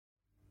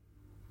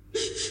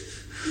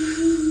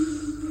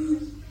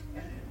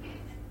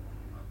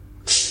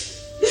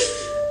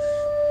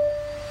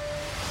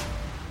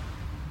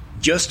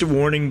Just a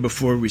warning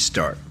before we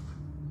start.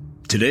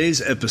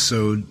 Today's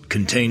episode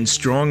contains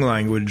strong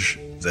language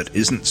that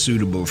isn't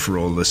suitable for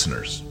all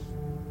listeners.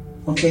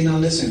 Okay, now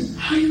listen.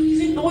 How do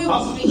you even know it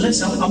was me?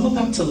 Listen, I'm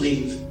about to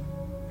leave.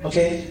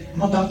 Okay?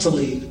 I'm about to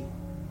leave.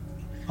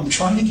 I'm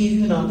trying to give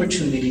you an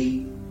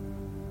opportunity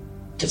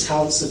to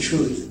tell us the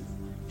truth.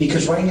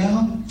 Because right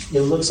now,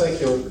 it looks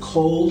like you're a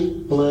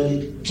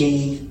cold-blooded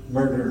gang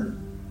murderer.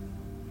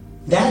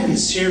 That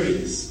is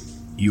serious.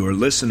 You are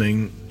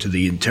listening to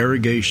the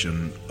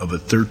interrogation of a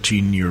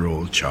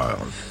 13-year-old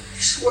child. I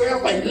swear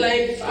on my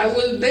life, I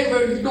will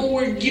never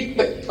nowhere get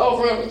back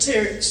around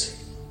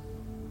Terrence.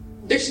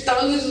 There's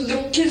thousands of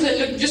little kids that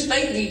look just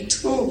like me,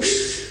 too.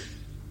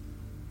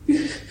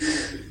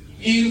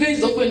 You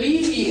guys don't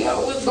believe me. I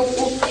was the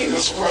one here.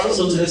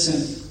 So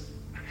listen,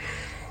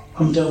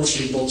 I'm done with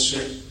your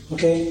bullshit,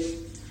 okay?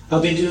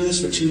 I've been doing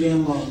this for too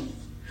damn long,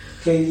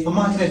 okay? I'm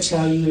not going to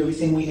tell you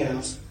everything we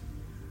have.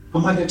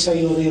 I'm not going to tell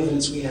you all the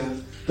evidence we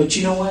have. But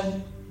you know what?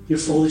 You're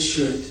full of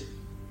shit.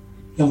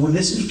 And when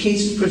this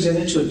case is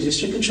presented to a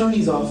district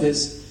attorney's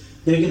office,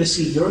 they're going to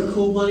see you're a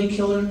cold-blooded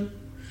killer.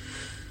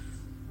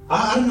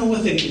 I don't know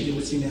what they're going to do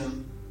with you now.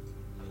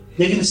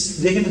 They're going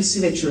to see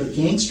that you're a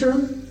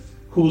gangster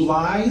who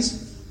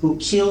lies, who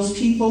kills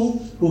people,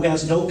 who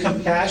has no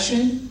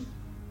compassion,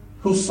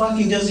 who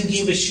fucking doesn't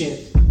give a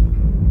shit.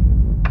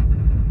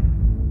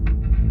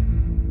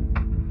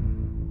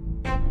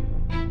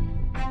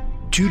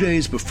 Two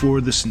days before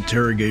this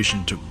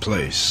interrogation took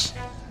place,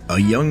 a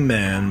young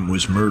man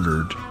was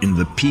murdered in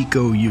the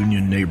Pico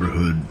Union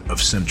neighborhood of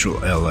central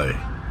LA.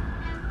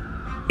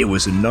 It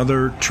was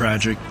another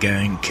tragic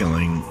gang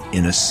killing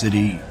in a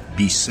city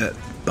beset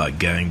by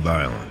gang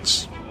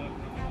violence.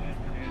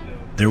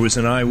 There was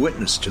an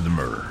eyewitness to the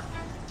murder,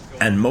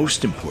 and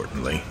most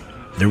importantly,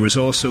 there was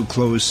also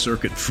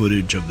closed-circuit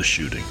footage of the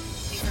shooting,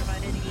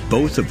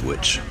 both of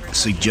which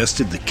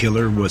suggested the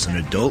killer was an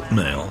adult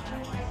male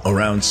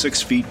around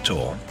 6 feet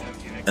tall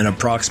and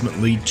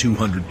approximately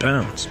 200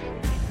 pounds.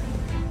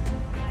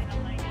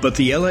 But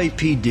the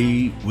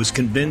LAPD was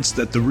convinced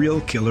that the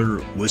real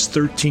killer was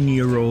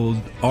 13-year-old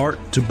Art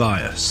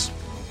Tobias,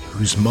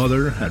 whose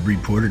mother had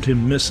reported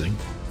him missing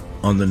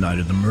on the night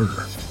of the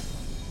murder.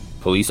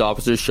 Police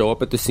officers show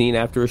up at the scene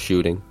after a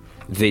shooting.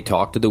 They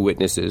talk to the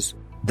witnesses.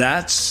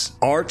 That's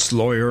Art's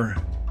lawyer,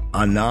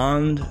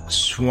 Anand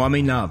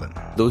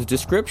Swaminathan. Those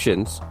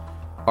descriptions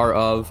are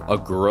of a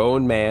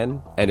grown man,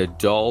 an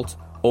adult,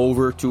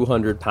 over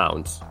 200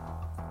 pounds.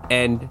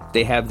 And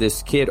they have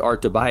this kid,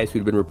 Art Tobias,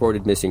 who'd been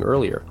reported missing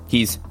earlier.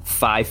 He's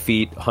 5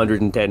 feet,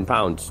 110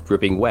 pounds,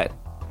 dripping wet.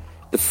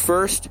 The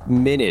first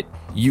minute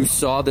you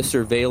saw the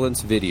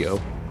surveillance video,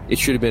 it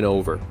should have been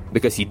over,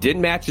 because he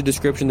didn't match the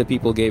description that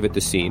people gave at the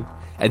scene.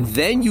 And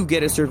then you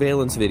get a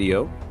surveillance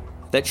video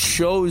that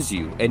shows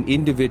you an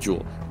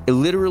individual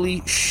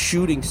literally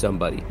shooting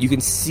somebody. You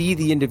can see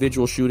the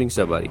individual shooting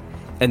somebody.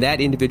 And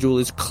that individual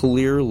is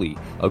clearly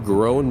a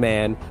grown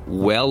man,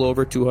 well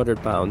over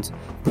 200 pounds,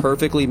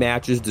 perfectly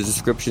matches the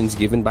descriptions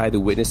given by the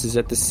witnesses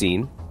at the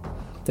scene.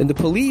 Then the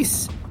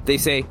police, they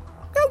say,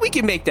 no, we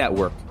can make that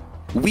work.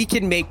 We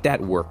can make that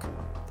work.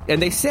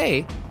 And they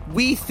say,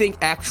 we think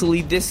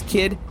actually this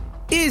kid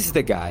is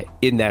the guy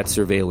in that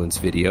surveillance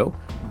video,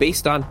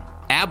 based on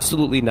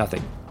absolutely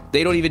nothing.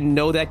 They don't even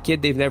know that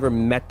kid. They've never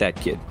met that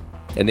kid.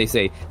 And they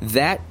say,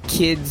 that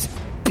kid's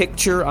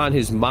picture on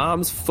his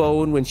mom's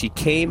phone when she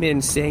came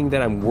in saying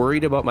that I'm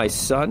worried about my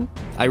son,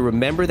 I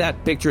remember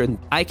that picture, and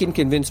I can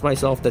convince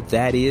myself that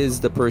that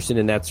is the person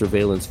in that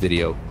surveillance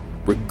video,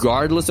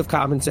 regardless of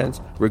common sense,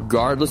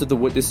 regardless of the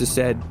witnesses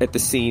said at the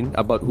scene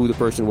about who the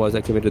person was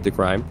that committed the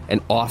crime,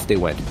 and off they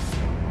went.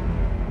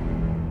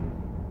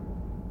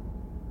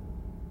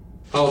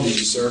 How old are you,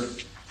 sir?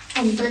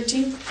 I'm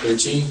 13.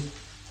 13?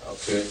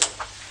 Okay.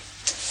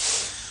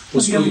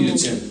 What school you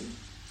attend?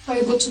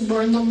 I go to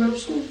Burndale Middle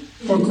School.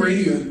 What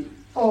grade you in?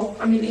 Oh,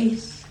 I'm in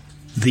 8th.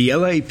 The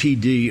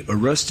LAPD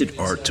arrested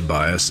Art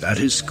Tobias at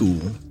his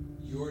school,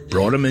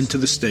 brought him into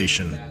the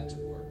station,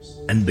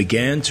 and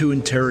began to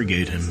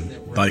interrogate him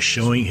by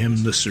showing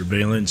him the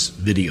surveillance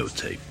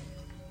videotape.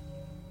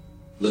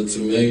 Look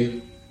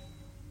familiar?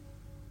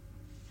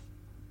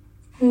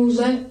 Who's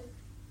that?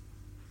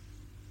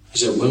 You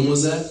said, when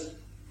was that?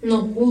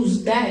 No,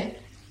 who's that?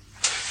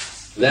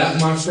 That,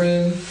 my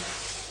friend,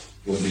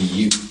 will be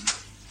you.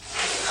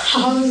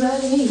 How does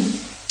that mean?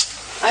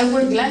 I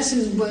wear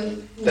glasses,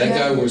 but... That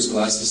guy wears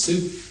glasses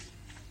too.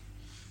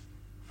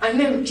 I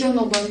never killed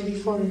nobody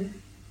before.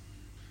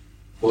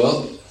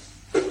 Well,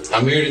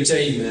 I'm here to tell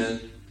you,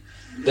 man.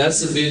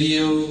 That's a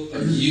video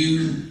of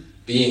you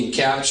being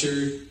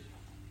captured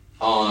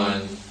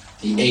on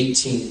the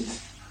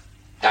 18th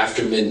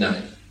after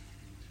midnight.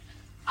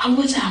 I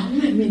was at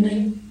home at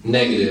midnight.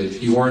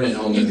 Negative. You weren't at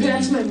home at You could midnight.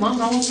 ask my mom.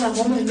 I was at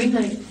home at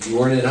midnight. You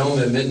weren't at home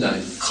at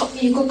midnight.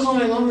 You could call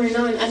my mom right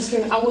now and ask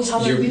her. I was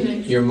home at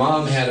midnight. Your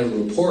mom had a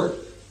report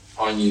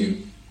on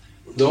you.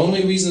 The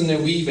only reason that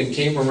we even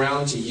came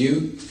around to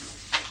you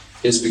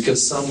is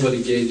because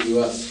somebody gave you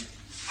up.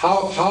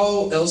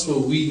 How else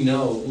would we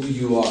know who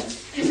you are?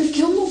 I never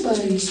killed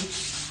nobody.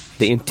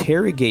 They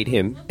interrogate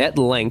him at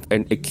length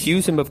and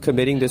accuse him of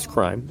committing this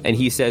crime, and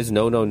he says,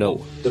 no, no,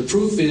 no. The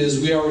proof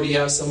is we already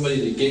have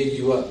somebody that gave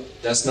you up.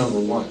 That's number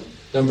one.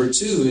 Number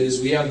two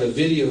is we have the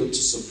video to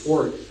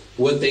support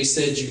what they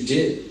said you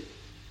did.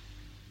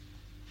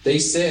 They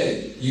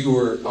said you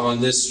were on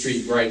this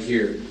street right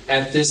here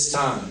at this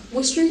time.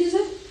 What street is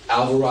that?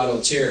 Alvarado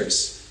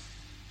Terrace.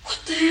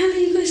 What the hell are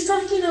you guys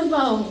talking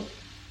about?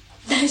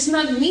 That's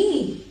not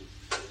me.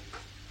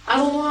 I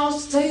don't know how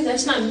else to tell you.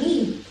 That's not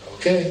me.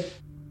 Okay.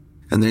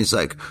 And then he's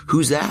like,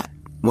 who's that?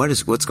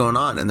 What's going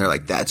on? And they're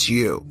like, that's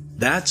you.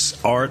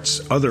 That's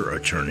Art's other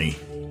attorney,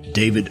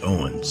 David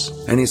Owens.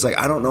 And he's like,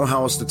 I don't know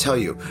how else to tell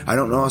you. I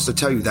don't know how else to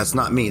tell you. That's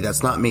not me.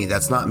 That's not me.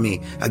 That's not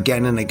me.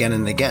 Again and again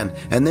and again.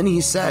 And then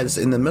he says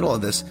in the middle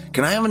of this,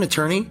 can I have an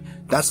attorney?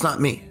 That's not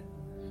me.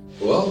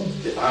 Well,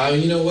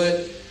 you know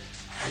what?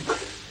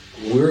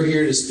 We're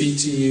here to speak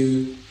to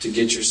you to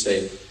get your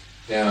statement.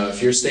 Now,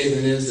 if your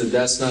statement is that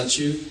that's not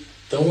you,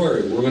 don't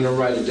worry. We're going to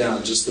write it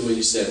down just the way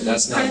you said.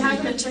 That's not Can I me.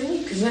 have an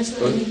attorney? Because that's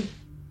not me.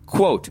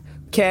 Quote,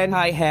 can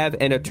I have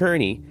an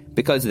attorney?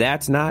 Because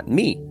that's not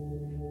me.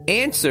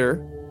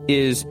 Answer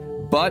is,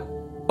 but,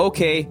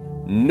 okay,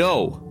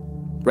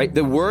 no. Right?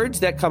 The words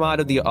that come out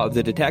of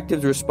the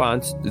detective's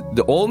response,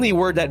 the only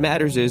word that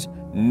matters is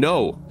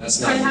no. That's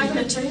not Can I me. have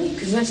an attorney?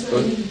 Because that's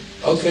not me.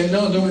 Okay,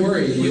 no, don't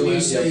worry. You'll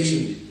have the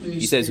opportunity.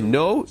 He says,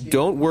 no,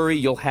 don't worry,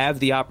 you'll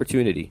have the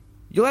opportunity.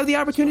 You'll have the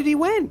opportunity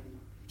when?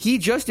 He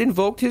just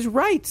invoked his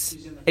rights.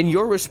 And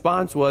your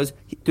response was,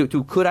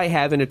 to could I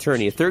have an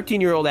attorney? A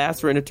 13-year-old asked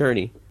for an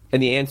attorney.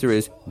 And the answer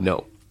is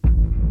no.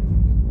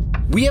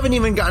 We haven't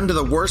even gotten to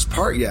the worst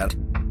part yet.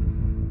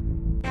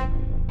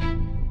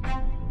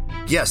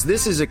 Yes,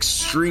 this is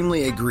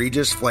extremely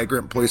egregious,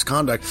 flagrant police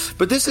conduct,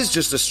 but this is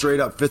just a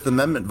straight-up Fifth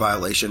Amendment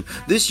violation.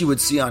 This you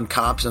would see on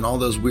Cops and all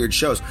those weird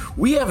shows.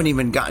 We haven't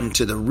even gotten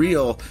to the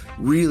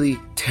really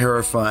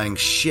terrifying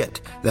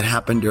shit that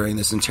happened during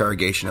this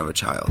interrogation of a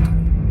child.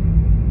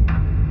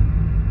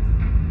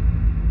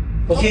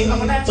 Okay,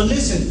 but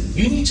listen,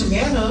 you need to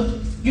man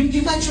up.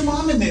 You got your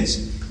mom in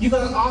this. You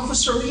got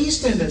Officer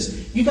East in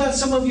this. You got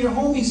some of your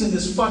homies in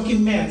this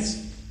fucking mess.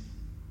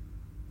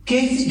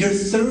 Okay, you're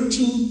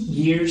 13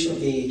 years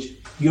of age.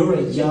 You're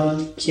a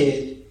young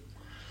kid.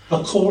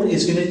 A court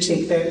is going to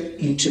take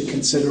that into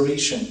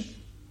consideration.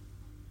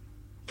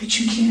 But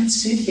you can't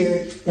sit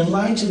here and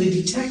lie to the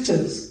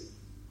detectives.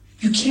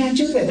 You can't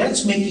do that.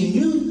 That's making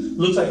you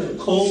look like a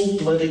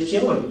cold-blooded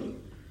killer.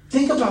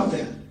 Think about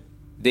that.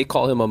 They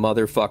call him a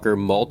motherfucker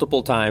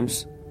multiple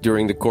times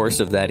during the course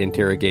of that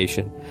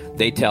interrogation.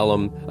 They tell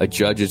him a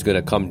judge is going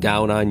to come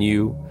down on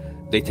you.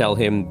 They tell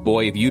him,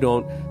 boy, if you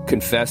don't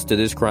confess to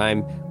this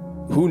crime,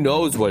 who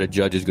knows what a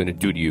judge is going to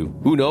do to you?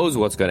 Who knows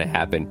what's going to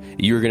happen?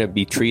 You're going to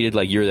be treated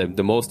like you're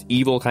the most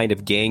evil kind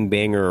of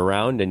gangbanger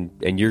around,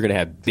 and you're going to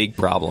have big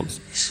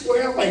problems. I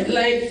swear on my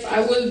life,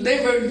 I will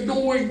never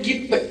nor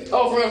get back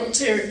over on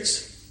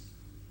Terrence.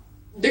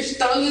 There's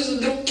thousands of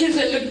little kids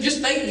that look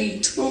just like me,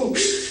 too.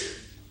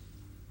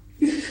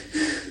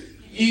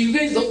 You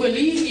guys don't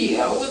believe me.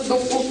 I was no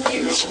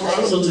fucking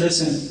So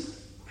listen,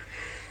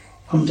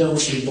 I'm done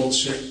with your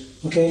bullshit,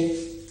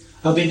 okay?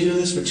 I've been doing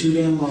this for too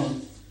damn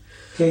long.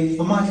 Okay,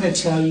 I'm not going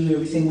to tell you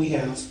everything we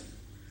have.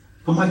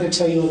 I'm not going to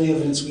tell you all the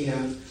evidence we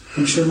have.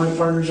 I'm sure my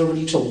partner's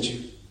already told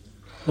you.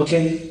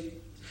 Okay?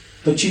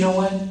 But you know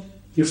what?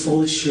 You're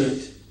full of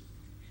shit.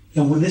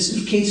 And when this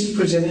case is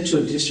presented to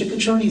a district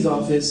attorney's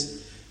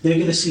office, they're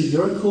going to see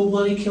you're a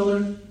cold-blooded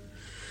killer.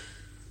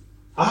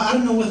 I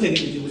don't know what they're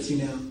going to do with you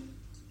now.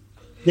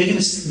 They're going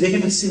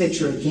to see that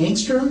you're a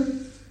gangster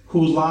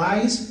who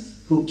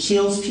lies, who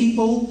kills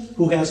people,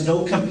 who has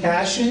no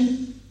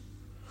compassion,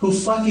 who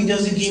fucking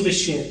doesn't give a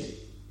shit.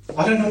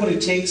 I don't know what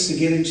it takes to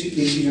get into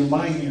your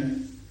mind here.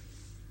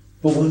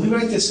 But when we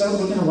write this up,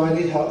 we're going to write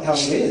it how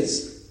it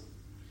is.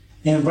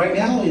 And right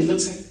now, it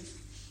looks like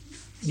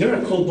you're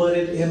a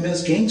cold-blooded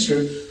MS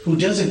gangster who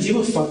doesn't give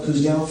a fuck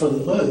who's down for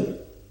the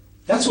hood.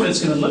 That's what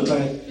it's going to look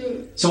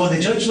like. So when the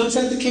judge looks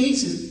at the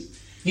case,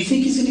 you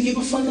think he's going to give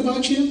a fuck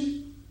about you?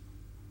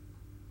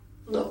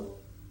 No.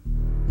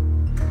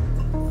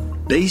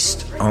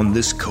 Based on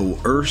this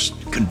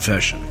coerced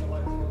confession,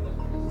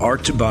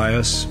 Art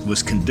Tobias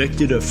was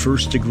convicted of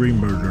first-degree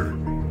murder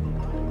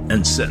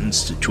and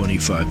sentenced to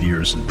 25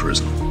 years in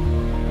prison.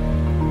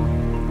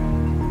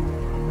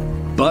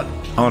 But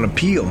on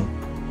appeal,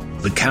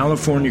 the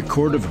California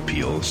Court of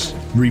Appeals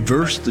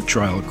reversed the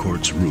trial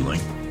court's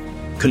ruling,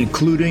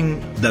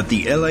 concluding that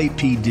the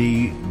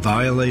LAPD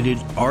violated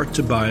Art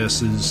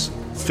Tobias's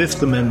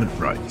Fifth Amendment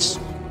rights.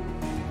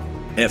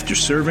 After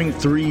serving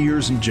 3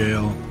 years in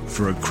jail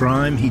for a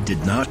crime he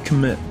did not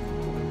commit,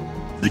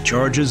 the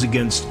charges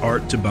against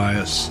Art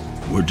Tobias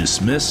were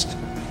dismissed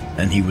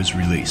and he was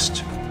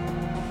released.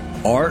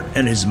 Art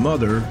and his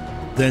mother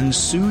then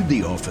sued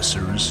the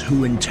officers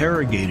who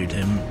interrogated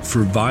him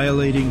for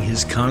violating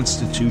his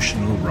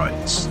constitutional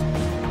rights.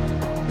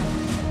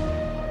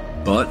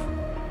 But,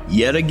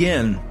 yet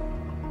again,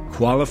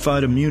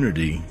 qualified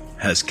immunity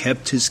has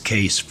kept his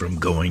case from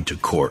going to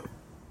court.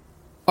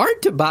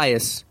 Art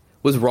Tobias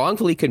was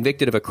wrongfully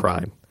convicted of a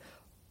crime.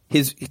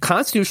 his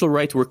constitutional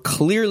rights were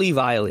clearly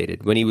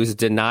violated when he was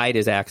denied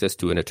his access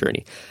to an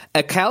attorney.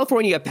 A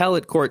California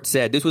appellate court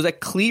said this was a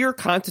clear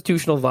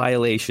constitutional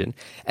violation,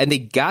 and they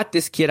got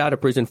this kid out of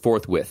prison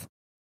forthwith.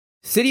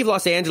 City of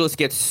Los Angeles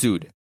gets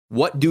sued.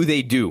 What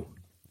do?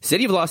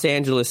 City of Los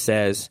Angeles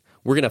says,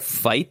 we're going to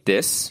fight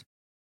this,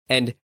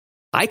 and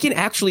I can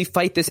actually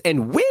fight this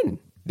and win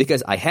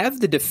because I have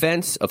the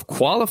defense of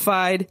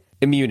qualified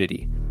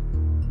immunity.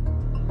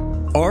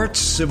 Art's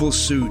civil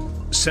suit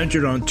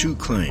centered on two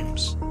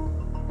claims.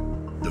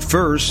 The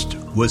first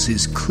was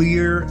his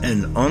clear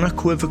and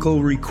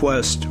unequivocal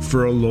request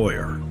for a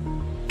lawyer.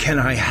 Can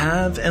I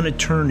have an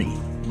attorney?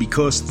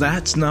 Because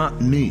that's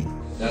not me.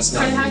 That's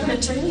Can I not have an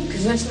attorney?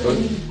 Because that's not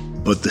me.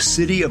 But the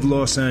city of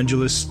Los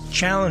Angeles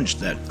challenged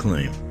that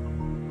claim,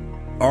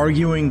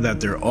 arguing that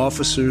their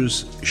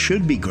officers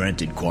should be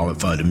granted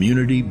qualified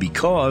immunity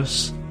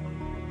because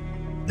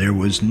there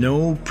was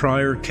no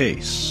prior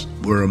case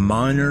where a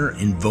minor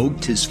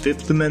invoked his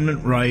Fifth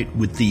Amendment right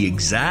with the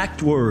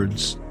exact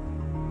words,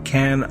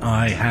 "Can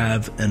I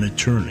have an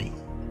attorney?"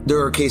 There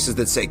are cases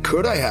that say,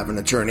 could I have an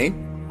attorney?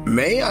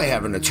 May I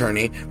have an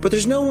attorney? But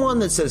there's no one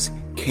that says,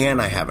 can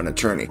I have an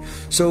attorney?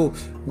 So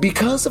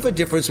because of a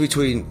difference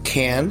between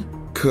can,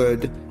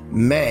 could,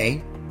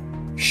 may,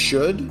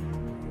 should,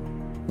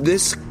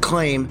 this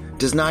claim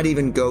does not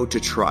even go to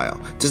trial,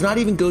 does not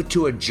even go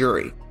to a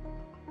jury.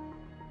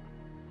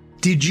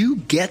 Did you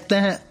get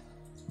that?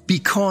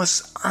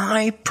 Because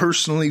I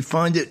personally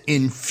find it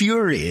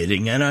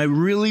infuriating, and I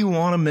really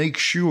want to make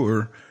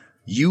sure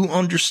you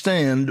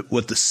understand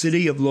what the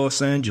city of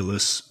Los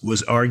Angeles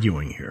was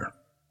arguing here.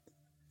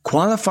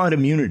 Qualified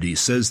immunity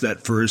says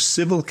that for a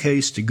civil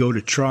case to go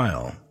to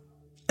trial,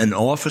 an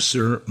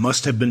officer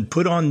must have been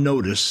put on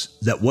notice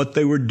that what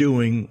they were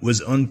doing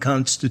was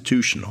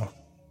unconstitutional.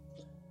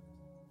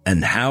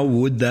 And how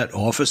would that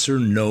officer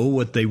know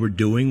what they were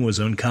doing was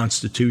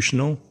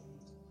unconstitutional?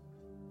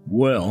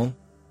 Well,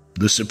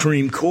 the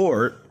Supreme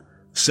Court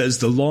says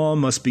the law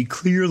must be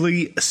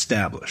clearly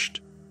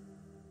established,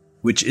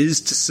 which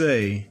is to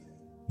say,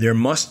 there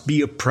must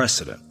be a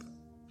precedent,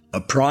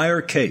 a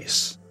prior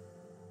case,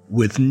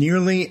 with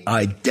nearly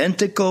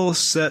identical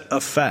set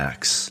of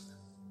facts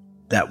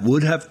that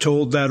would have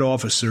told that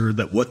officer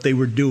that what they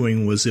were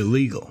doing was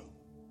illegal.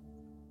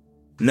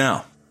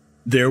 Now,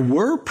 there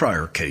were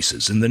prior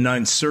cases in the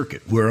Ninth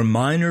Circuit where a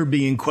minor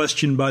being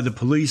questioned by the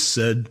police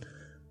said,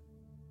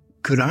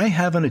 "Could I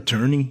have an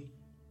attorney?"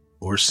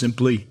 Or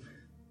simply,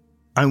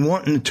 "I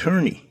want an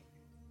attorney."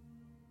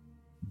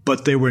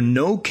 But there were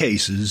no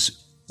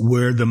cases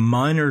where the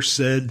minor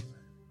said,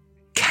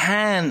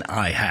 "Can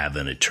I have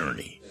an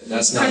attorney?"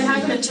 That's Can I not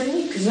have an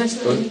attorney? Because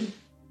that's not me.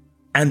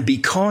 And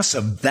because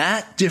of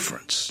that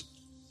difference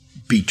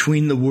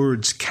between the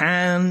words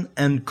can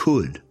and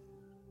could,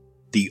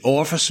 the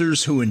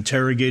officers who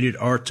interrogated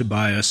Art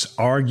Tobias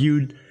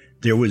argued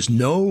there was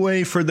no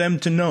way for them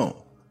to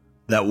know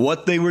that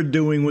what they were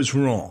doing was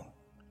wrong,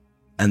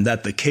 and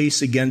that the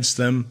case against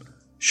them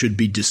should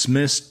be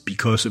dismissed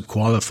because of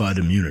qualified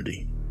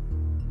immunity.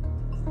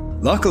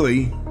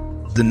 Luckily,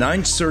 the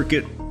Ninth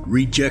Circuit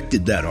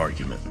rejected that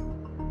argument.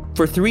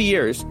 For 3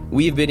 years,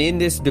 we have been in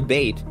this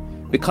debate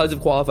because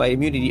of qualified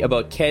immunity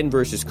about can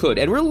versus could.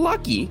 And we're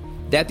lucky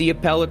that the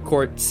appellate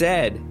court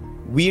said,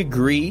 we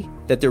agree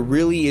that there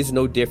really is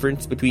no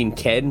difference between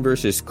can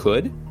versus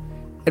could.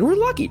 And we're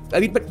lucky. I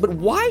mean, but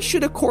why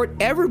should a court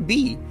ever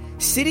be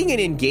sitting and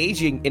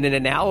engaging in an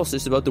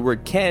analysis about the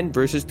word can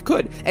versus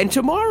could? And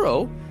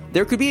tomorrow,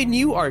 there could be a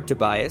new Art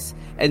Tobias,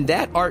 and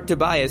that Art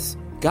Tobias,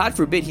 God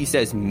forbid he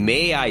says,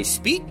 "May I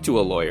speak to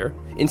a lawyer?"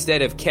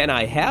 instead of "Can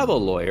I have a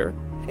lawyer?"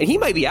 And he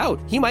might be out.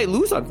 He might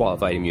lose on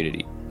qualified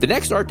immunity. The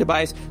next Art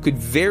Tobias could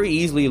very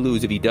easily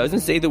lose if he doesn't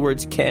say the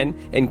words can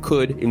and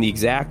could in the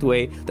exact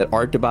way that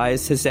Art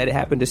Tobias has said it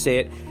happened to say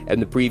it,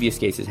 and the previous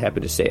cases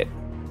happened to say it.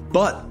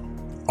 But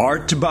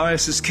Art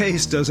Tobias's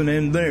case doesn't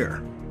end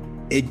there.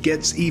 It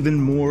gets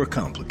even more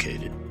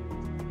complicated.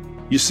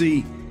 You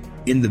see,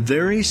 in the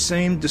very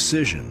same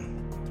decision,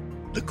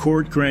 the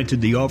court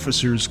granted the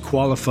officers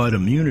qualified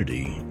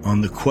immunity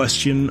on the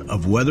question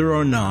of whether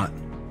or not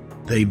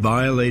they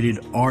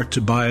violated Art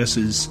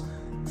Tobias's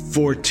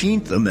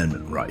 14th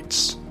Amendment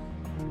rights.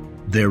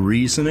 Their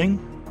reasoning?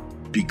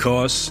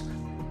 Because,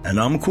 and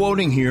I'm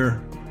quoting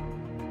here,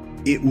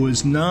 it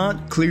was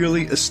not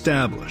clearly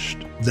established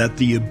that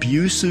the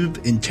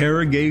abusive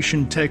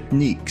interrogation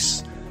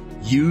techniques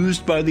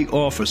used by the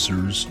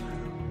officers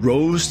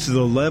rose to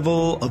the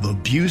level of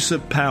abuse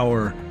of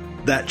power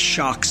that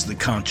shocks the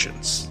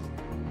conscience.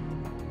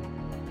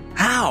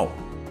 How?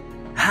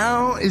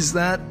 How is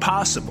that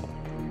possible?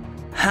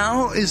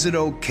 How is it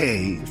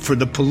okay for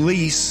the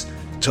police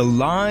to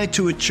lie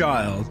to a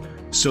child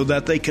so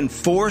that they can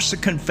force a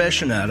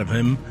confession out of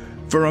him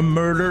for a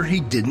murder he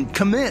didn't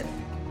commit?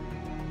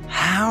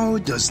 How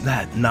does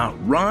that not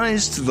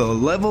rise to the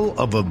level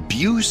of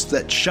abuse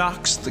that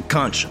shocks the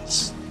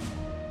conscience?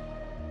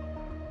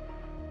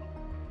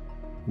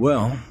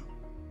 Well,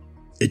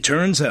 it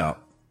turns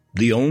out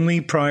the only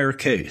prior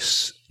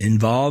case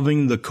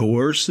involving the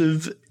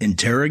coercive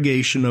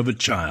interrogation of a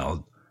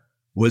child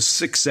was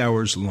 6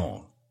 hours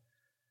long,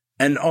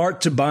 and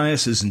Art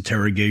Tobias's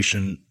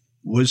interrogation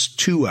was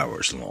 2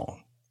 hours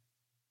long.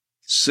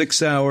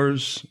 6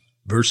 hours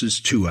versus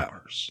 2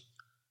 hours.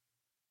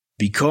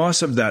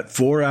 Because of that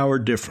 4-hour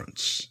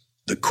difference,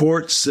 the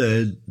court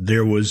said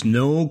there was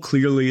no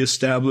clearly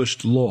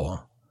established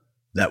law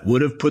that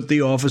would have put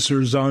the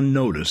officers on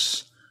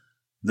notice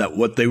that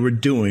what they were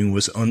doing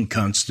was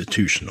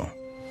unconstitutional.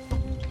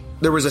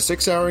 There was a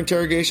 6-hour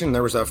interrogation,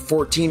 there was a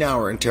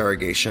 14-hour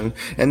interrogation,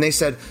 and they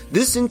said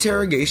this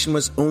interrogation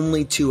was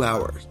only 2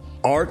 hours.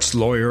 Art's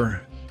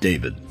lawyer,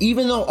 David.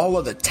 Even though all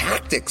of the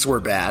tactics were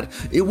bad,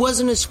 it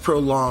wasn't as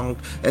prolonged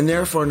and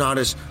therefore not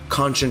as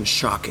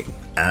conscience-shocking.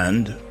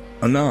 And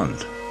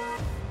Anand.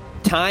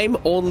 Time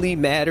only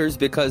matters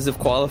because of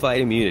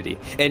qualified immunity.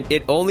 And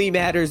it only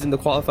matters in the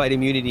qualified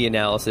immunity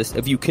analysis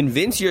if you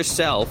convince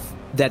yourself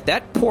that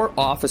that poor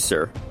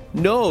officer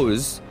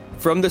knows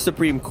from the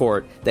Supreme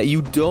Court that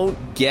you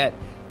don't get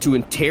to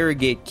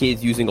interrogate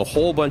kids using a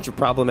whole bunch of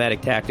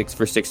problematic tactics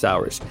for 6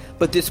 hours.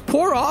 But this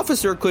poor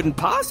officer couldn't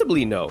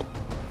possibly know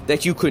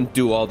that you couldn't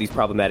do all these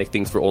problematic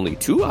things for only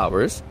 2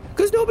 hours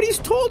because nobody's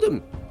told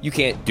him you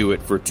can't do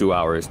it for 2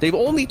 hours. They've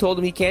only told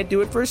him he can't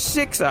do it for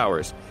 6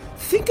 hours.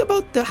 Think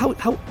about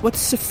what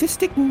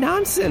sophistic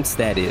nonsense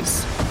that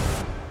is.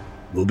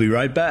 We'll be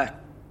right back.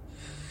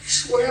 I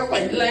swear on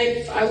my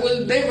life, I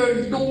will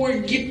never nor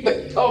get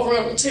back over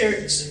on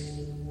Terrence.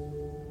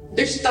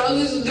 There's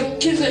thousands of little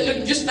kids that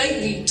look just like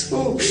me,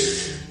 too.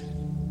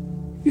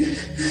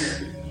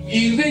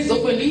 You guys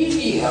don't believe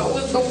me. I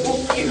was no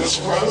here.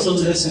 So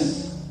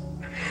listen,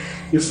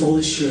 you're full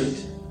of shit.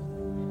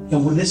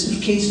 And when this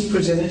case is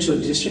presented to a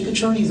district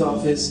attorney's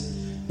office,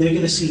 they're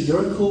going to see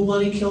you're a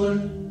cold-blooded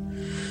killer.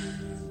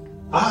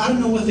 I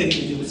don't know what they're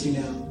going to do with you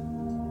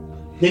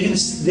now. They're going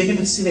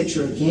to see that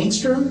you're a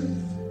gangster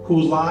who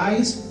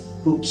lies,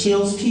 who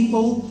kills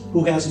people,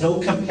 who has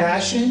no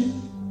compassion,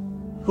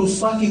 who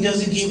fucking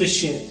doesn't give a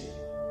shit.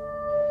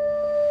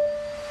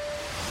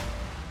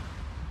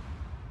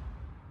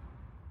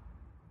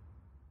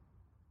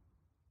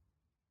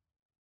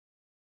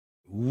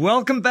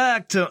 Welcome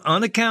back to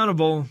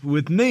Unaccountable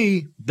with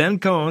me, Ben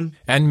Cohen.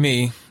 And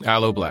me,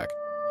 Aloe Black.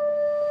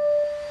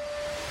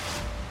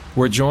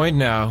 We're joined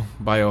now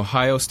by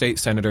Ohio State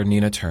Senator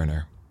Nina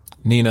Turner.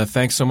 Nina,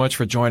 thanks so much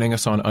for joining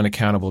us on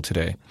Unaccountable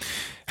today.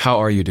 How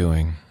are you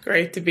doing?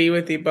 Great to be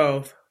with you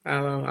both.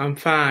 Aloe, I'm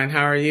fine.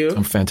 How are you?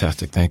 I'm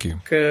fantastic, thank you.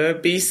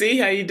 Good.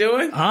 BC, how you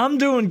doing? I'm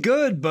doing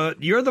good,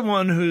 but you're the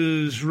one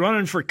who's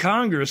running for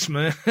Congress,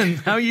 man.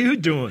 How you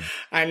doing?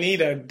 I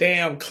need a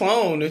damn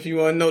clone if you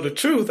want to know the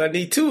truth. I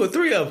need 2 or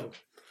 3 of them.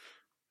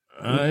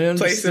 I understand.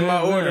 Placing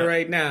my order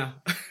right now.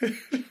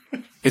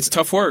 It's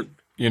tough work.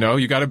 You know,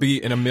 you got to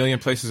be in a million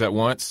places at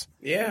once.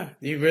 Yeah,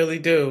 you really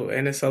do.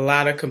 And it's a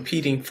lot of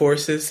competing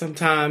forces.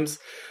 Sometimes,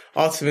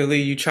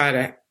 ultimately,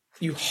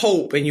 you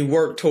hope and you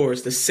work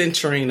towards the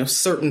centering of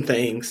certain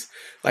things,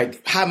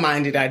 like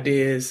high-minded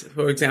ideas,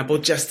 for example,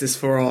 justice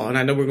for all. And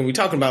I know we're going to be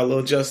talking about a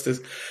little justice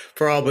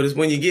for all, but it's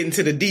when you get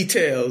into the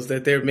details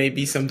that there may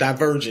be some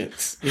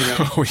divergence, you know?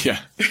 Oh, yeah.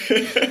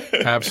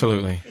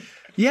 Absolutely.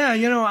 Yeah,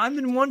 I've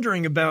been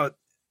wondering about,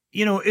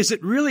 is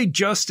it really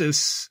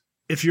justice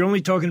if you're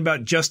only talking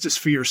about justice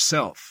for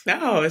yourself?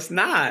 No, it's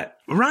not.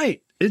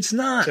 Right. It's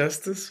not.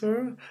 Justice for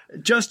all?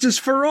 Justice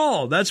for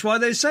all. That's why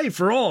they say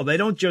for all. They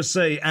don't just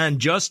say and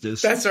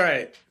justice. That's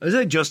right. They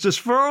say justice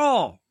for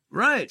all.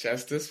 Right.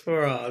 Justice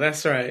for all.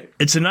 That's right.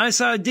 It's a nice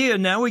idea.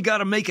 Now we got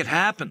to make it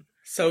happen.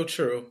 So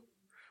true.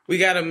 We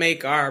got to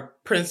make our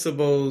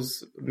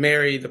principles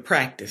marry the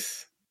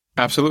practice.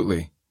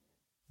 Absolutely.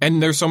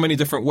 And there's so many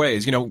different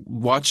ways.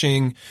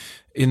 Watching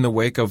in the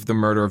wake of the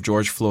murder of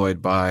George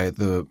Floyd by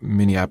the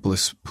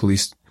Minneapolis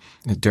police,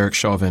 Derek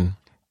Chauvin,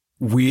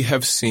 we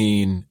have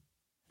seen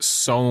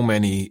so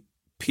many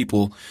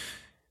people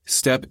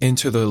step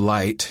into the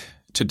light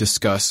to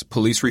discuss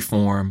police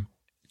reform,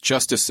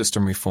 justice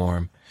system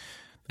reform,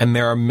 and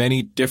there are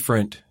many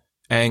different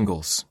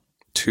angles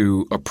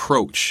to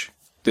approach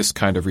this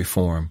kind of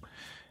reform.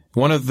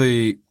 One of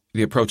the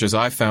approaches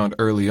I found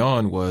early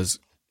on was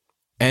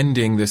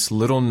ending this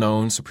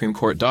little-known Supreme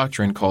Court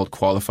doctrine called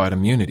qualified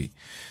immunity.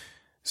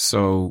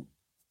 So,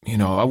 I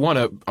want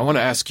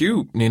to ask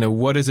you, Nina,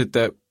 what is it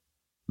that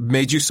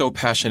made you so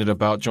passionate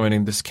about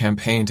joining this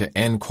campaign to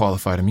end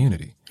qualified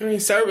immunity? I mean,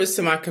 service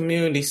to my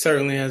community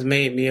certainly has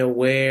made me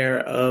aware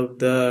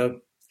of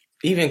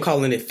even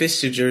calling it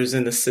fissures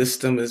in the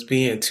system as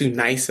being too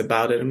nice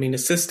about it. I mean, the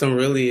system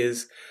really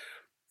is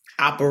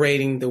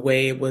operating the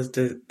way it was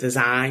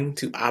designed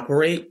to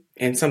operate.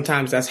 And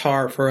sometimes that's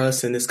hard for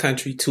us in this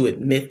country to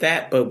admit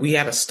that, but we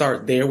got to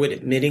start there with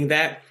admitting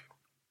that.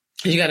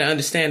 You got to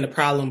understand the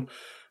problem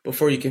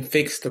before you can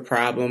fix the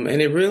problem.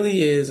 And it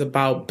really is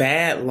about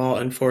bad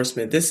law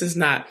enforcement.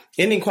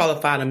 Ending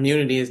qualified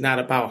immunity is not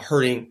about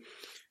hurting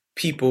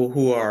people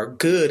who are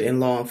good in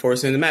law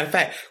enforcement. As a matter of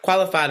fact,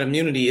 qualified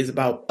immunity is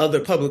about other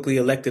publicly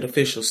elected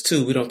officials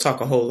too. We don't talk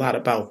a whole lot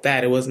about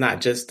that. It was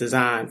not just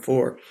designed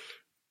for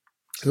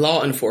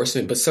law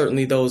enforcement, but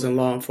certainly those in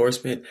law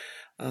enforcement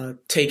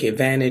take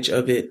advantage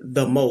of it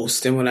the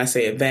most. And when I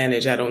say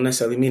advantage, I don't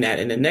necessarily mean that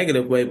in a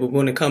negative way, but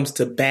when it comes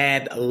to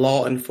bad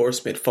law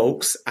enforcement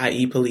folks,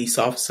 i.e. police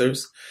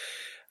officers,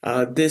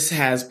 this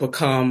has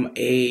become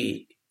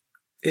it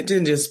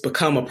didn't just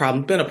become a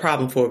problem. It's been a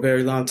problem for a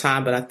very long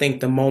time. But I think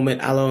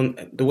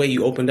the way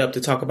you opened up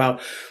to talk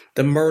about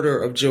the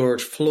murder of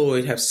George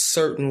Floyd have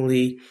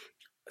certainly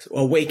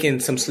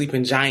awakened some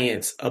sleeping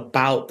giants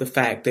about the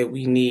fact that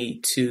we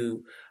need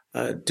to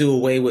do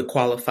away with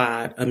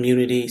qualified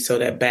immunity so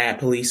that bad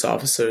police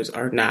officers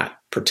are not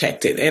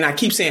protected. And I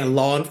keep saying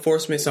law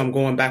enforcement, so I'm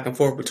going back and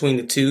forth between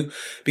the two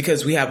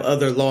because we have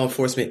other law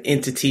enforcement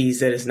entities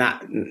that is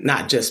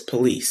not just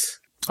police.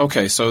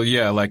 Okay, so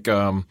yeah, like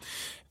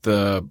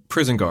the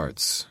prison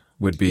guards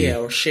would be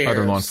or sheriffs,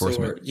 other law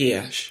enforcement.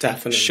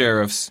 Definitely.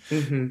 Sheriffs.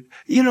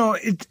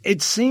 Mm-hmm.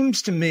 It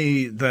seems to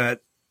me that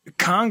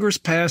Congress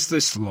passed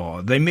this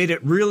law. They made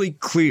it really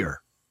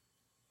clear.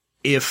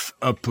 If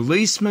a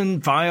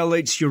policeman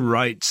violates your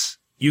rights,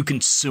 you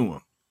can sue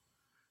him.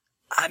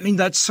 I mean,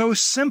 that's so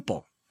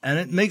simple, and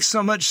it makes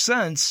so much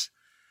sense.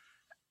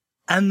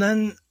 And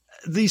then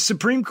the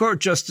Supreme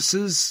Court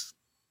justices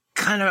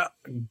kind of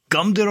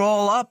gummed it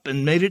all up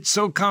and made it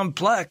so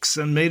complex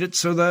and made it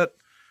so that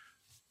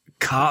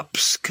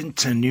cops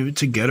continue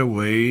to get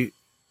away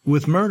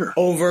with murder.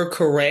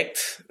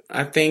 Overcorrect,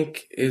 I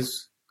think,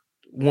 is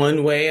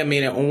one way. I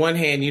mean, on one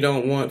hand, you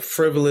don't want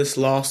frivolous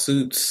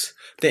lawsuits.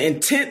 The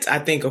intent, I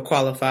think, of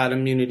qualified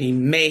immunity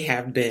may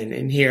have been,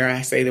 and here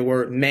I say the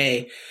word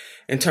may,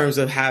 in terms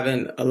of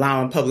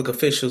allowing public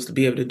officials to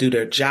be able to do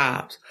their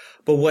jobs.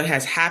 But what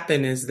has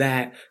happened is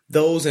that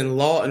those in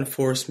law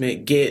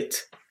enforcement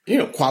get,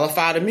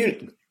 qualified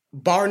immunity,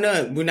 bar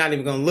none. We're not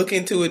even going to look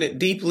into it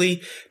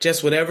deeply.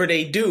 Just whatever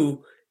they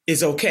do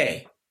is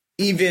okay,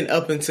 even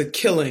up into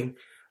killing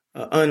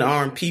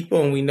unarmed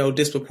people. And we know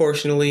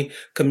disproportionately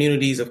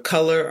communities of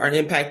color are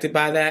impacted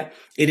by that.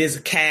 It is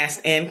a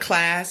caste and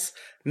class,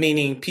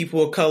 meaning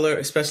people of color,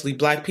 especially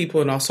Black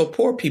people and also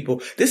poor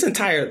people. This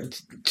entire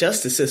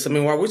justice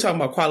system, while we're talking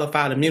about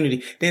qualified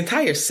immunity, the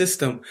entire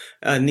system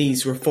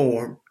needs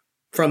reform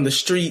from the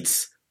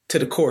streets to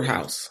the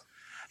courthouse.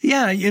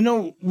 Yeah,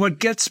 what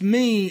gets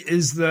me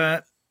is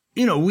that,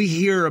 we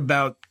hear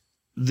about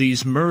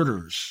these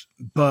murders,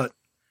 but,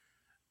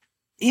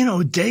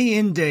 day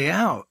in, day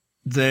out,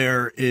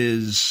 there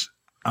is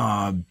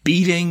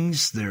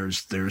beatings,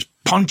 there's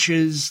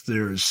punches,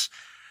 there's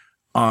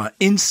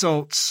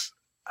insults.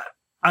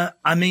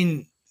 I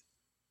mean,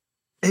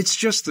 it's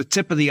just the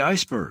tip of the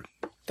iceberg.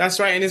 That's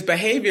right. And his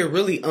behavior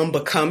really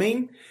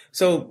unbecoming.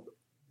 So,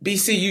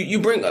 BC, you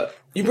bring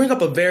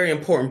up a very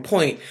important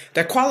point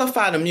that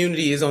qualified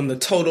immunity is on the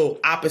total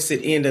opposite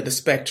end of the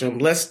spectrum.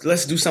 Let's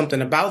do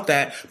something about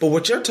that. But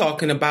what you're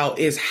talking about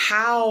is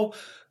how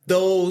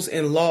those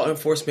in law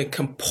enforcement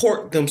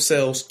comport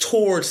themselves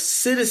towards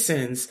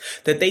citizens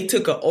that they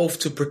took an oath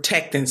to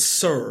protect and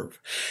serve.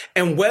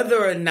 And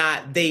whether or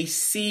not they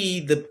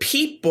see the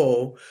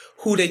people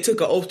who they took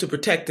an oath to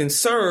protect and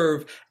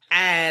serve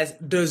as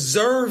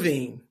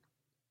deserving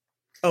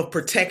of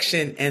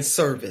protection and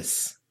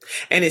service.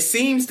 And it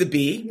seems to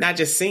be, not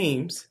just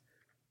seems,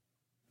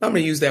 I'm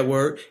going to use that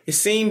word. It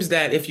seems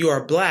that if you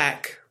are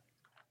Black,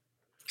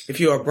 if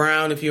you are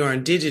brown, if you are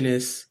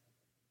indigenous,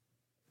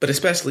 but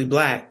especially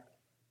Black,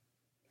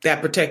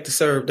 that protect to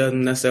serve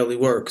doesn't necessarily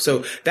work.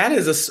 So that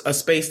is a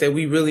space that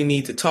we really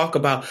need to talk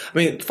about. I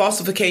mean,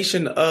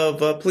 falsification of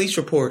police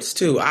reports,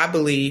 too. I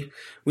believe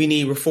we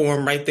need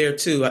reform right there,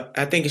 too.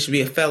 I think it should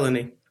be a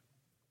felony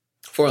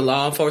for a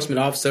law enforcement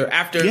officer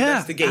after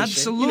investigation.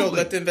 Absolutely.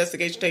 Let the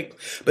investigation take.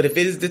 But if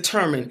it is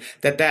determined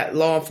that that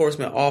law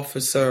enforcement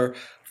officer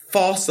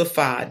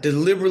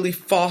deliberately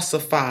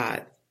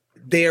falsified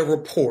their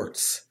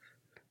reports,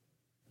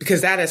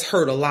 because that has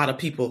hurt a lot of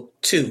people,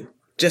 too.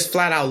 Just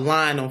flat out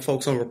lying on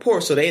folks on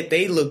reports so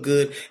they look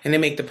good and they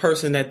make the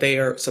person that they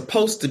are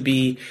supposed to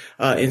be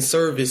in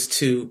service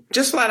to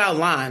just flat out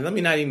lying. Let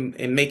me not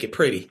even make it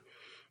pretty.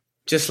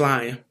 Just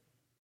lying.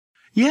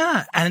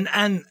 Yeah,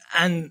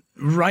 and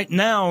right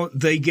now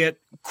they get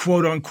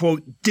quote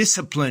unquote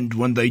disciplined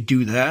when they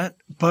do that,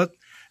 but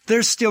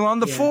they're still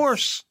on the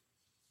force.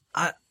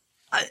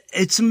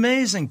 It's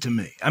amazing to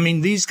me. I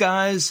mean, these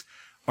guys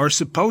are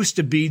supposed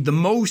to be the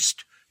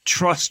most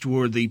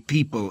trustworthy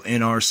people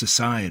in our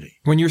society.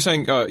 When you're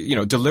saying,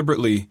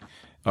 deliberately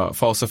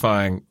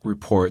falsifying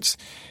reports,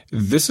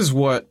 this is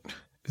what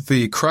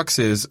the crux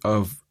is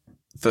of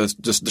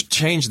the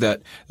change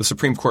that the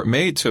Supreme Court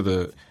made to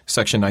the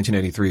Section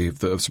 1983 of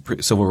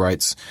the Civil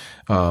Rights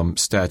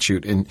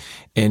Statute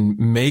in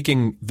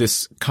making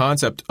this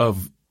concept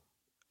of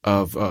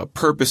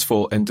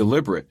purposeful and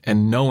deliberate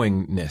and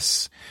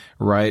knowingness,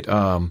 right,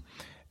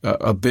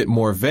 a bit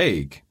more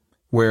vague,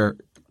 where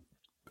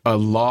a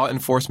law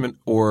enforcement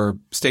or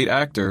state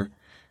actor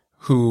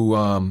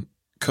who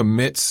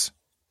commits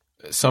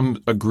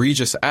some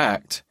egregious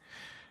act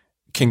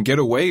can get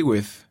away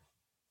with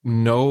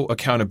no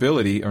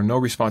accountability or no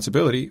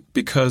responsibility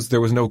because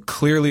there was no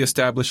clearly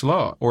established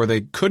law, or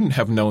they couldn't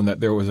have known that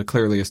there was a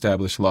clearly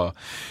established law.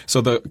 So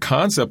the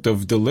concept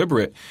of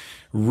deliberate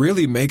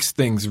really makes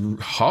things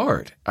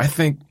hard. I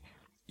think,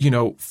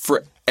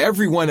 for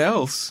everyone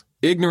else,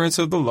 ignorance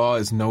of the law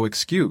is no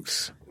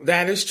excuse.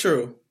 That is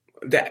true.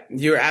 That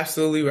you're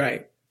absolutely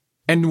right.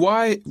 And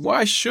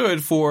why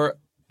should, for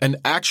an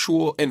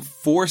actual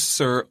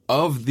enforcer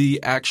of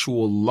the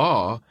actual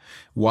law,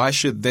 why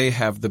should they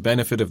have the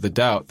benefit of the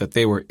doubt that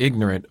they were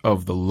ignorant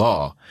of the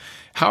law?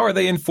 How are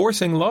they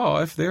enforcing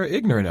law if they're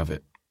ignorant of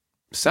it?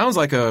 Sounds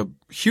like a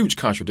huge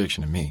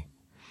contradiction to me.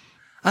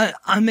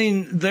 I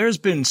mean, there's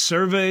been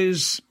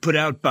surveys put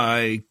out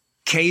by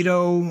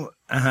Cato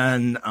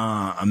and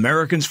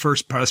Americans for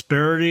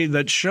Prosperity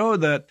that show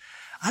that,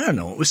 I don't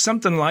know, it was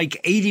something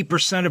like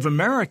 80% of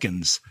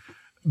Americans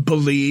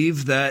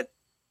believe that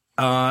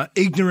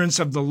ignorance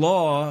of the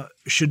law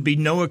should be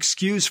no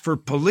excuse for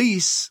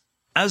police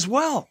as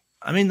well.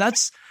 I mean,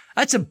 that's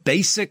a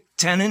basic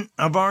tenet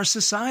of our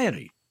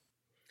society.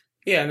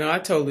 Yeah, no, I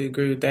totally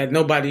agree with that.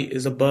 Nobody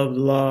is above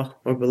the law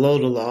or below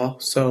the law.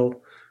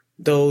 So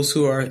those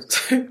who are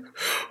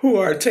who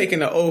are taking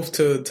the oath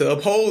to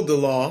uphold the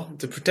law,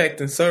 to protect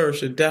and serve,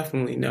 should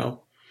definitely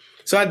know.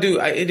 So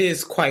it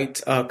is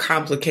quite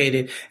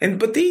complicated.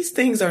 But these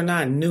things are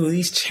not new.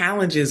 These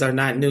challenges are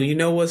not new. You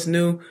know what's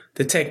new?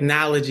 The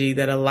technology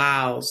that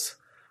allows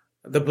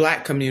the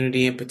Black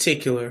community in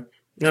particular.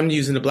 I'm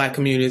using the Black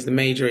community as the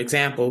major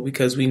example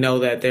because we know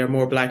that there are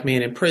more Black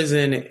men in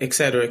prison, et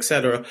cetera, et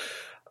cetera.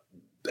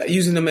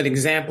 Using them as an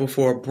example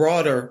for a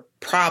broader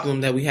problem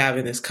that we have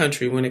in this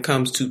country when it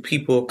comes to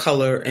people of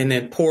color and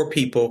then poor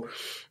people.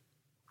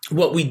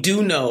 What we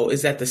do know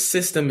is that the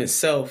system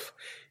itself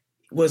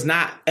was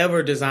not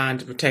ever designed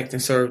to protect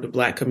and serve the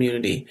Black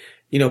community.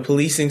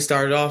 Policing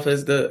started off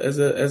as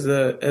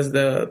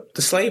the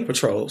slave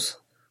patrols.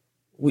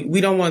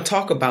 We don't want to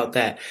talk about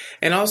that.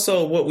 And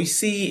also what we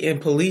see in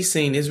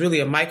policing is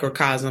really a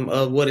microcosm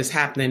of what is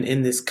happening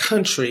in this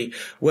country,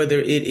 whether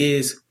it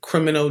is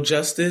criminal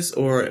justice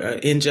or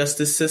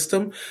injustice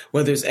system,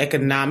 whether it's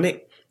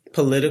economic,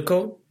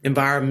 political,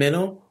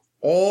 environmental,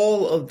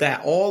 all of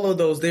that, all of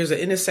those, there's an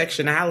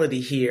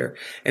intersectionality here.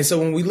 And so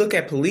when we look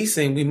at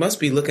policing, we must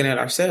be looking at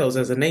ourselves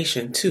as a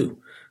nation too,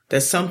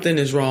 that something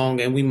is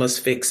wrong and we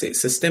must fix it.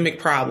 Systemic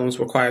problems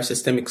require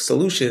systemic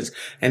solutions.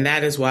 And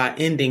that is why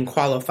ending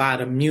qualified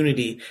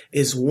immunity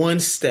is one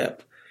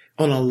step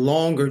on a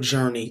longer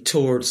journey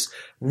towards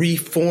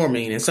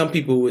reforming. And some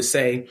people would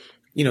say,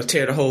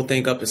 tear the whole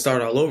thing up and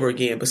start all over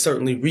again, but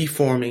certainly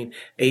reforming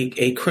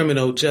a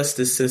criminal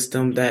justice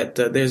system that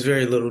there's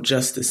very little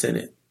justice in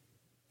it,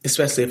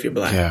 especially if you're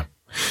Black. Yeah.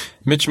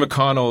 Mitch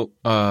McConnell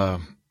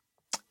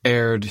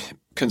aired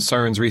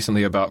concerns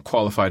recently about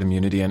qualified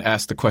immunity and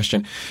asked the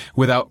question,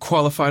 without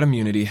qualified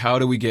immunity, how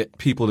do we get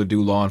people to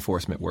do law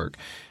enforcement work?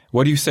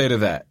 What do you say to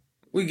that?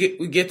 We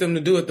get them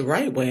to do it the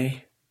right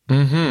way.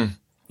 Mm-hmm.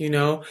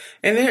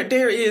 And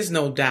there is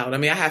no doubt. I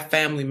mean, I have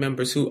family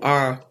members who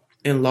are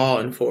in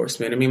law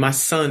enforcement. I mean, my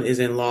son is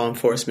in law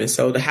enforcement.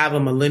 So to have a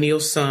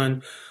millennial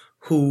son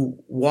who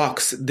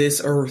walks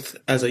this earth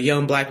as a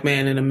young Black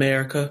man in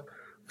America,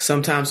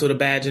 sometimes with a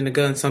badge and a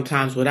gun,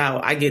 sometimes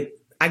without, I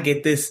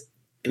get this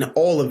in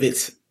all of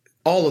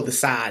the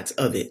sides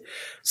of it.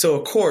 So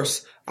of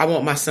course, I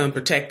want my son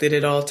protected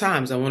at all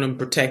times. I want him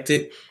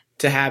protected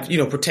to have,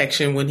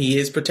 protection when he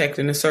is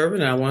protecting and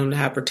serving. And I want him to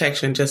have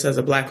protection just as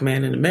a Black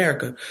man in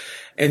America.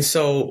 And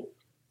so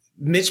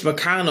Mitch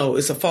McConnell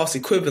is a false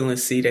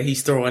equivalency that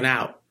he's throwing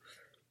out.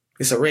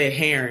 It's a red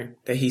herring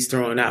that he's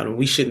throwing out, and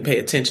we shouldn't pay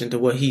attention to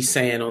what he's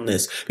saying on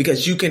this,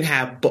 because we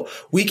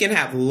can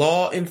have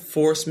law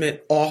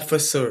enforcement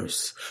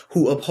officers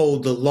who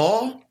uphold the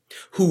law,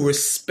 who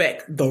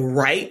respect the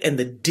right and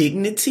the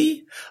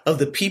dignity of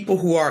the people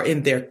who are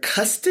in their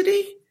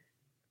custody.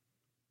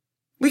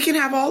 We can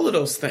have all of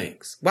those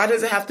things. Why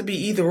does it have to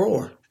be either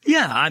or?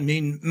 Yeah, I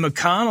mean,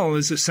 McConnell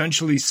is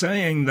essentially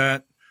saying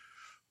that,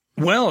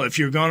 well, if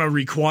you're going to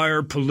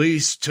require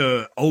police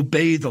to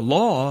obey the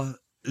law,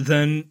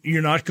 then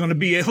you're not going to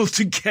be able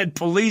to get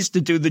police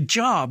to do the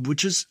job,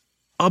 which is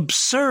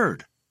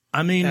absurd.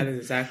 I mean, that is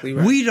exactly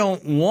right. We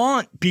don't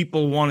want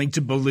people wanting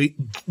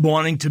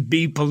to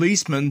be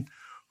policemen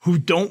who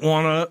don't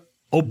want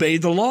to obey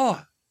the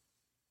law.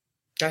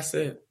 That's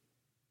it.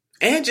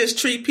 And just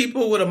treat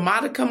people with a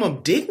modicum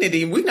of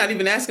dignity. We're not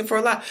even asking for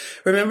a lot.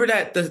 Remember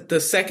that the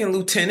second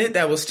lieutenant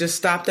that was just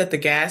stopped at the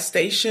gas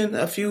station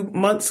a few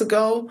months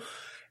ago?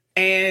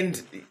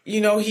 And,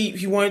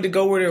 he wanted to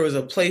go where there was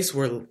a place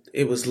where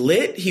it was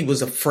lit. He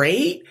was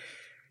afraid.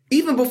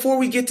 Even before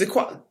we get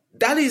to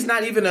that is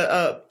not even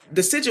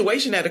the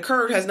situation that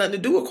occurred has nothing to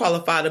do with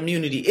qualified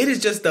immunity. It is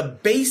just the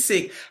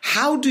basic,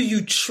 how do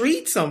you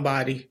treat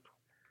somebody?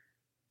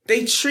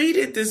 They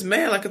treated this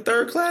man like a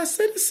third-class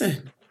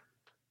citizen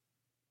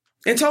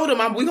and told him,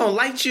 we're going to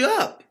light you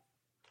up.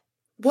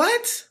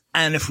 What?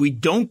 And if we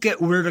don't get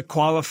rid of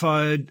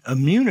qualified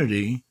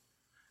immunity,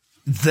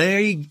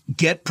 they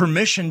get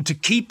permission to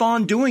keep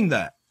on doing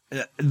that.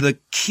 The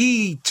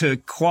key to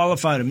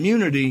qualified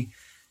immunity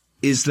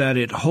is that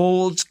it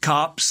holds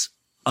cops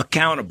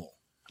accountable.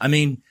 I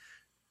mean,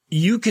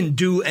 you can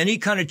do any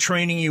kind of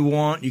training you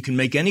want. You can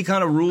make any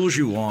kind of rules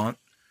you want.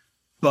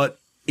 But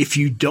if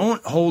you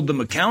don't hold them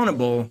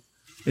accountable,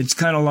 it's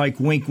kind of like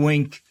wink,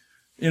 wink,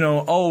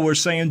 oh, we're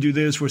saying do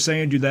this, we're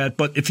saying do that.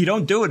 But if you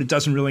don't do it, it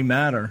doesn't really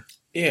matter.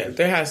 Yeah,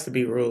 there has to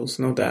be rules,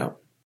 no doubt.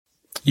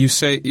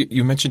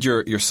 You mentioned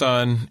your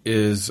son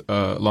is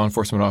a law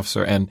enforcement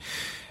officer, and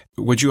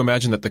would you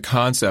imagine that the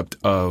concept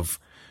of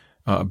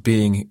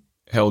being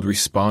held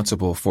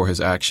responsible for his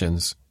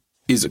actions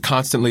is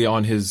constantly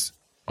on his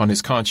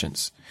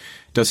conscience?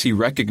 Does he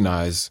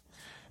recognize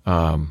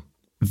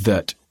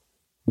that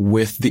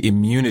with the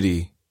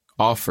immunity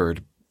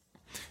offered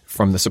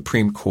from the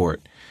Supreme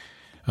Court,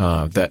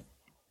 that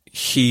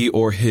he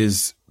or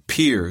his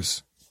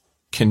peers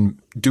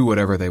can do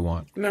whatever they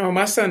want? No,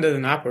 my son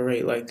doesn't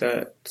operate like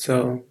that.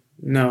 So,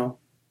 no.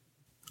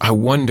 I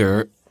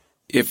wonder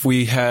if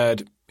we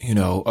had,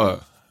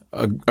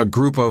 a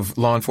group of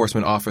law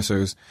enforcement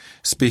officers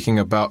speaking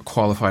about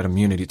qualified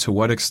immunity, to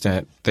what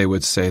extent they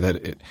would say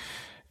that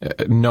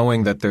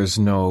knowing that there's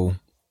no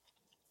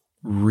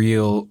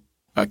real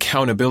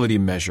accountability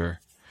measure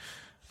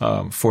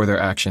for their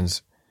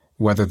actions,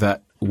 whether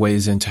that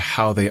weighs into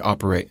how they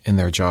operate in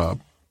their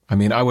job. I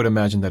mean, I would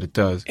imagine that it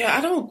does. Yeah,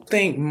 I don't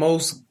think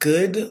most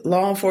good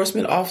law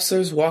enforcement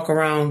officers walk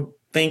around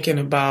thinking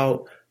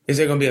about, is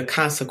there going to be a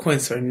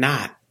consequence or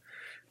not?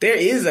 There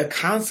is a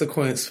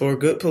consequence for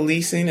good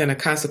policing and a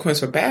consequence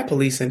for bad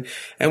policing.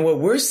 And what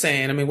we're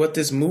saying, I mean, what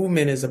this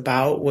movement is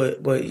about,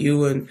 what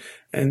you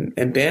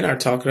and Ben are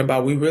talking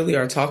about, we really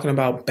are talking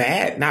about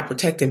not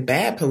protecting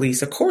bad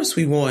police. Of course,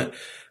 we want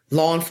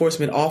law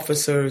enforcement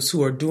officers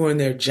who are doing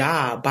their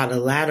job by the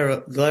letter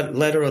of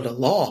the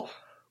law.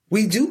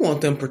 We do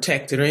want them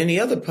protected, or any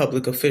other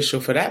public official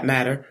for that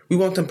matter. We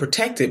want them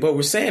protected. What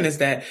we're saying is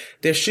that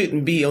there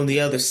shouldn't be on the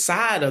other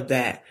side of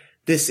that,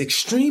 this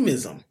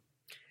extremism.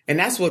 And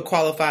that's what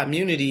qualified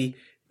immunity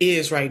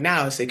is right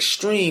now. It's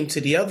extreme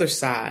to the other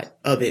side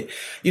of it.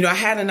 I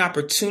had an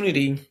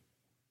opportunity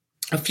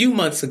a few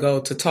months ago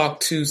to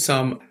talk to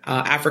some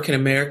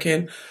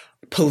African-American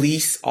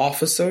police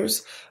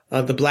officers,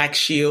 the Black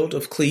Shield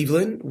of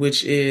Cleveland,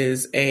 which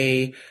is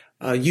a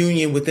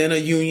union within a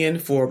union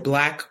for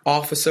Black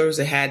officers.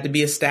 It had to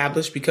be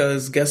established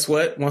because guess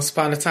what? Once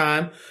upon a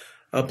time,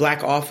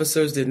 Black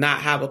officers did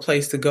not have a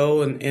place to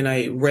go in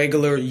a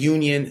regular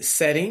union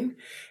setting.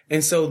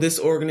 And so this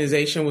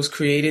organization was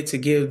created to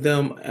give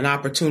them an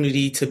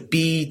opportunity to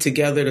be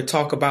together, to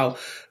talk about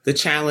the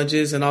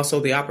challenges and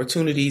also the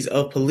opportunities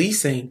of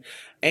policing.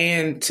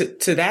 And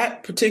to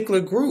that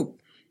particular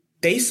group,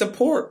 they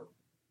support,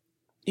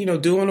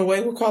 doing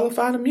away with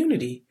qualified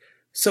immunity.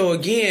 So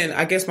again,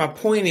 I guess my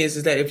point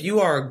is that if you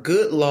are a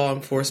good law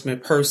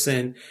enforcement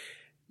person,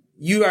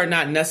 you are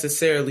not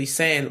necessarily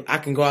saying I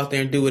can go out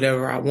there and do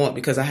whatever I want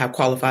because I have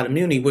qualified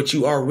immunity. What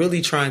you are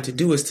really trying to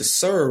do is to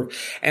serve.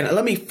 And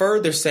let me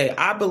further say,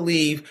 I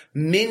believe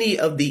many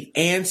of the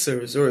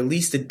answers, or at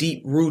least the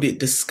deep rooted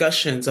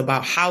discussions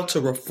about how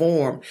to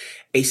reform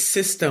a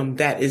system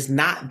that is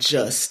not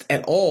just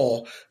at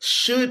all,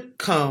 should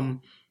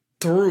come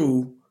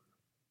through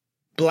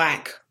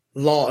Black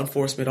law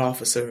enforcement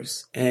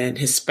officers and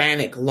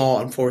Hispanic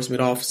law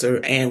enforcement officer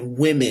and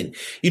women,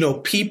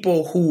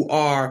 people who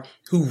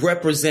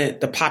represent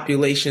the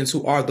populations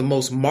who are the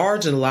most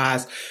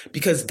marginalized,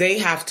 because they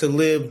have to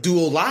live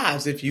dual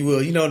lives, if you will,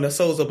 and the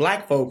souls of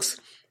Black folks.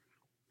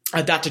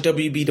 Dr.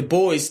 W.B. Du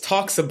Bois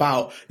talks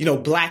about,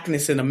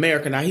 Blackness in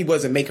America. Now, he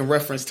wasn't making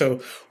reference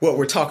to what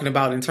we're talking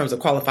about in terms of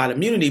qualified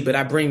immunity, but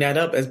I bring that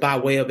up as by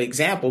way of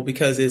example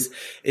because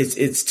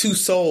it's two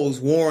souls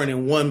warring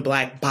in one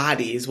Black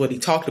body is what he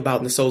talked about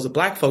in the souls of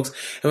Black folks.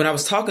 And when I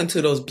was talking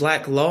to those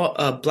Black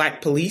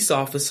police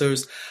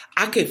officers,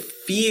 I could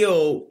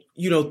feel,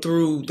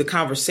 through the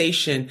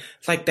conversation,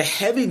 like the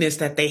heaviness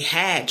that they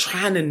had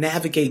trying to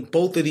navigate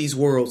both of these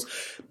worlds,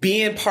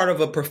 being part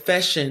of a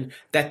profession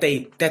that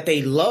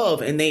they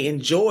love and they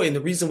enjoy, and the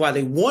reason why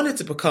they wanted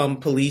to become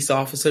police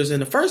officers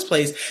in the first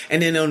place.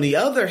 And then on the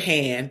other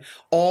hand,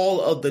 all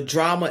of the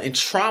drama and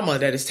trauma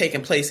that is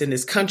taking place in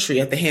this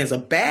country at the hands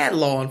of bad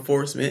law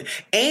enforcement.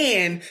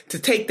 And to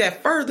take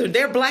that further,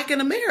 they're Black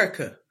in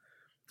America.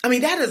 I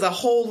mean, that is a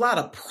whole lot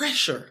of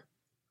pressure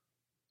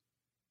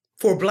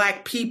for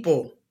Black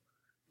people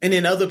and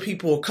then other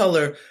people of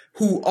color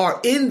who are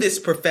in this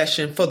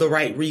profession for the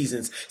right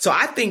reasons. So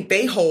I think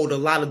they hold a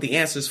lot of the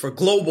answers for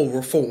global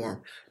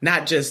reform,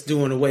 not just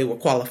doing away with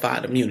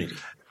qualified immunity.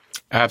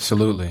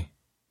 Absolutely.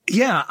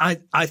 Yeah,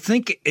 I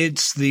think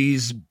it's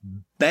these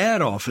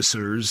bad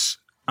officers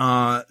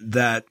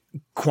that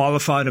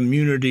qualified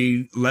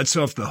immunity lets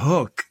off the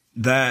hook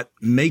that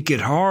make it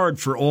hard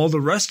for all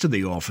the rest of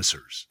the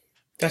officers.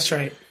 That's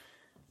right.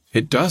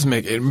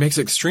 It makes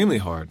it extremely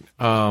hard.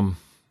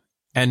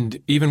 And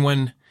even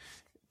when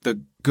the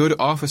good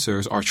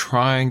officers are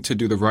trying to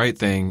do the right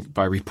thing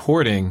by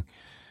reporting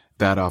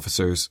bad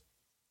officers,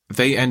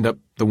 they end up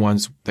the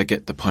ones that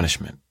get the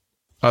punishment.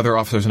 Other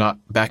officers not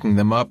backing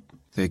them up,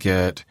 they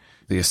get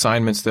the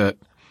assignments that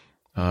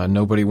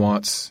nobody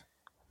wants.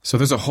 So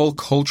there's a whole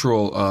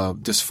cultural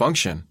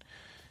dysfunction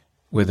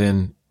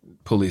within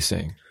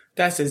policing.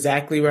 That's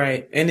exactly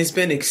right. And it's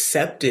been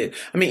accepted.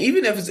 I mean,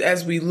 even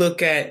as we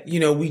look at,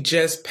 we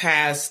just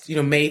passed,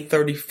 May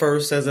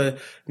 31st as a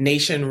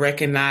nation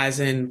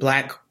recognizing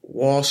Black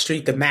Wall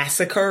Street, the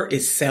massacre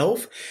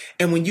itself.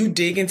 And when you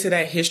dig into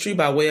that history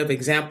by way of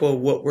example of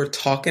what we're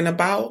talking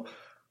about,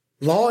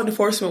 law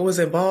enforcement was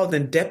involved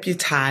in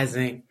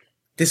deputizing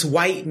this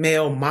white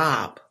male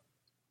mob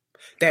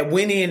that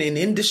went in and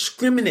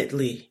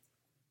indiscriminately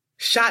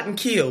shot and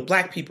killed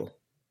Black people.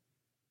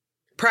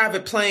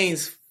 Private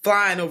planes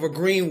flying over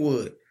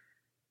Greenwood,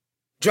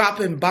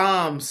 dropping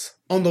bombs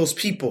on those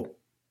people.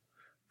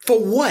 For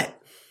what?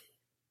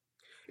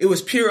 It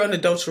was pure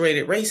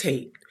unadulterated race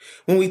hate.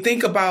 When we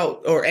think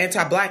about, or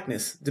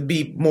anti-Blackness, to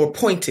be more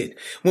pointed,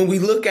 when we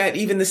look at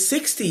even the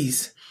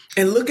 60s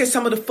and look at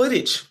some of the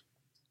footage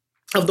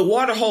of the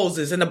water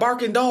hoses and the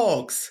barking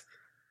dogs,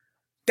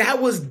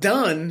 that was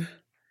done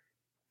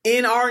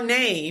in our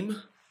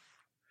name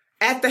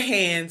at the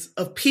hands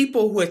of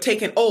people who had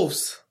taken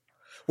oaths.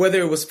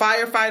 Whether it was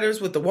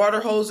firefighters with the water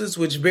hoses,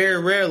 which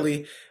very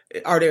rarely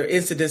are there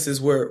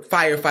incidences where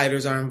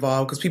firefighters are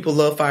involved, because people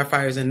love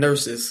firefighters and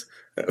nurses,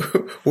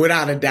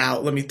 without a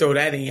doubt. Let me throw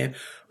that in.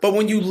 But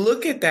when you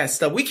look at that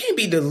stuff, we can't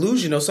be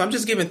delusional. So I'm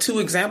just giving two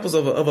examples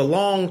of a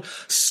long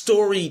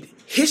storied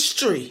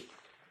history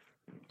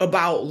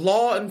about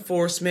law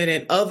enforcement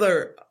and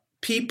other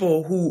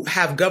people who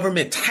have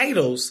government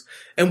titles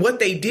and what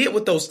they did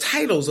with those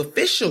titles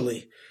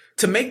officially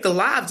to make the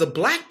lives of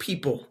Black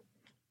people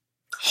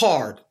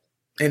hard.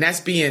 And that's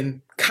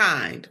being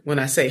kind when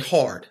I say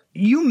hard.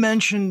 You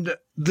mentioned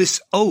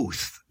this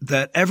oath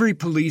that every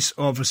police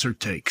officer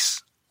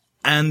takes.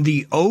 And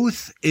the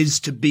oath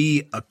is to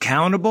be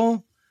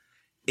accountable.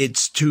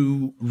 It's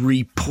to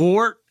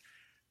report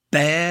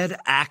bad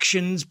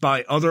actions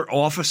by other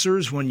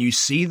officers when you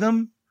see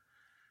them.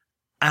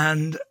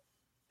 And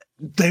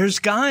there's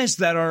guys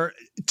that are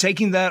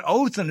taking that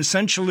oath and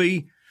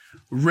essentially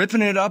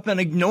ripping it up and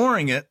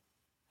ignoring it.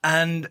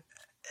 And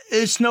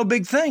it's no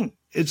big thing.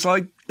 It's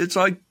like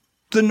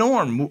the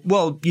norm.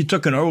 Well, you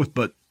took an oath,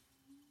 but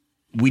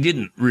we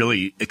didn't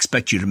really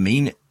expect you to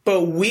mean it.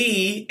 But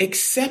we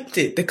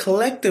accepted, the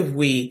collective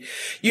we.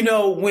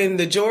 When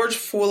the George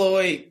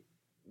Floyd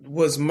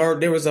was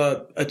murdered, there was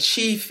a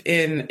chief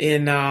in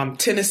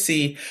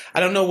Tennessee. I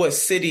don't know what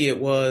city it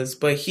was,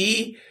 but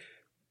he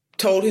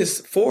told his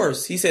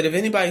force, he said, if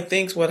anybody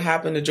thinks what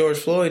happened to George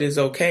Floyd is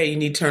okay, you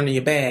need to turn in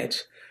your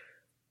badge.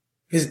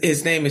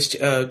 His name is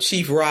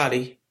Chief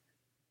Roddy.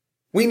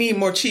 We need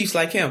more chiefs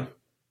like him,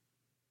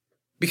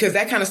 because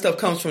that kind of stuff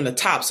comes from the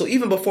top. So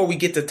even before we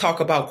get to talk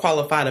about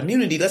qualified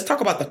immunity, let's talk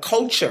about the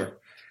culture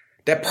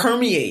that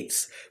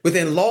permeates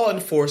within law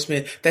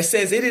enforcement that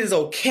says it is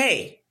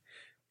okay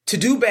to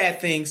do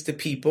bad things to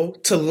people,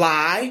 to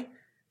lie,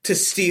 to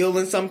steal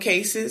in some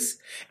cases,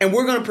 and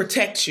we're going to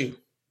protect you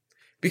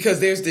because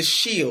there's this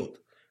shield.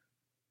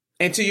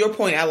 And to your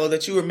point, Aloe,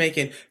 that you were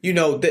making,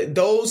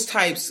 those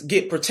types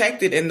get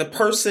protected, and the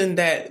person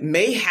that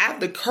may have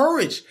the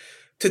courage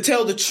to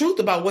tell the truth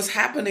about what's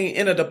happening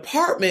in a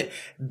department,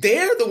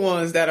 they're the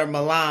ones that are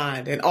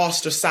maligned and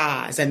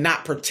ostracized and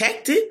not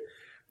protected.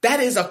 That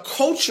is a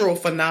cultural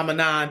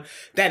phenomenon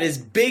that is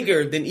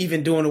bigger than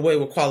even doing away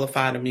with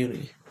qualified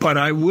immunity. But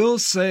I will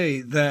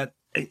say that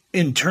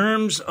in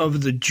terms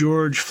of the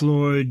George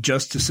Floyd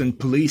Justice and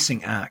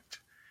Policing Act,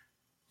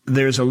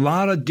 there's a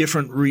lot of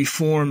different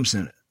reforms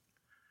in it.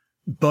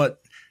 But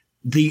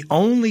the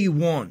only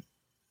one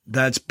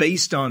that's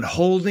based on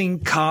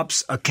holding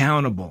cops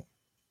accountable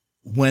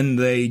when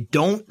they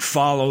don't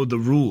follow the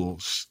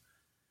rules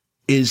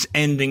is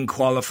ending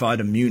qualified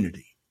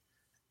immunity.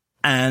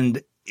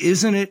 And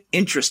isn't it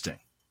interesting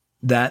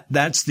that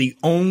that's the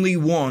only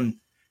one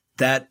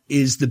that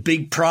is the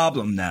big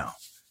problem now?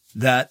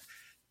 That,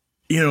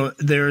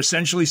 they're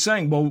essentially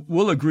saying, well,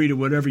 we'll agree to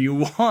whatever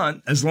you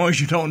want as long as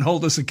you don't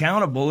hold us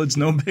accountable. It's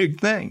no big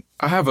thing.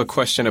 I have a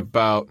question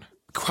about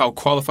how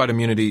qualified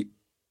immunity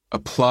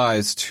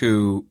applies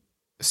to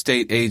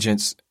state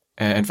agents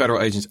and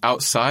federal agents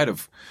outside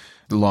of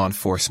the law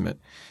enforcement.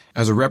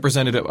 As a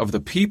representative of the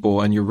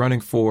people and you're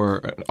running for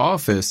an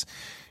office,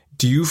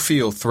 do you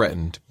feel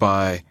threatened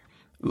by,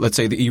 let's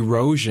say, the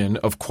erosion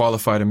of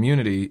qualified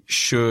immunity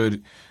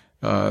should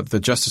the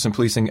Justice and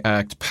Policing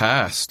Act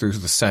pass through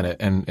the Senate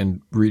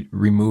and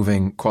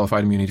removing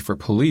qualified immunity for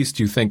police?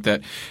 Do you think that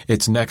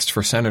it's next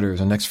for senators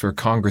and next for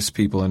Congress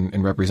people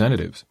and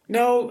representatives?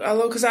 No,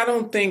 because I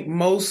don't think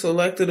most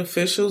elected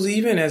officials,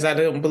 even as I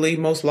don't believe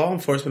most law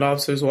enforcement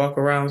officers walk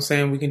around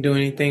saying we can do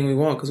anything we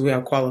want because we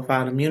have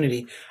qualified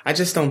immunity. I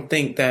just don't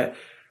think that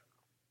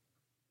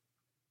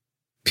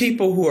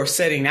people who are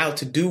setting out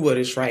to do what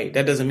is right,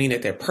 that doesn't mean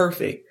that they're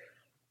perfect,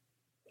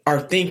 are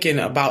thinking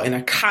about in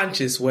a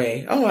conscious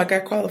way, oh, I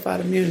got qualified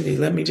immunity,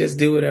 let me just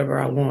do whatever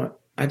I want.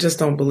 I just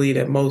don't believe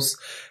that most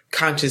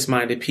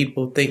conscious-minded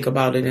people think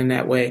about it in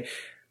that way.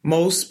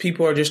 Most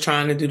people are just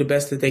trying to do the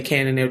best that they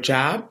can in their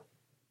job.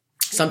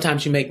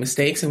 Sometimes you make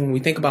mistakes. And when we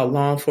think about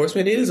law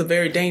enforcement, it is a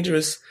very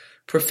dangerous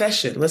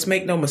profession. Let's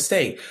make no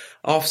mistake.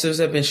 Officers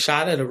have been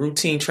shot at a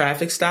routine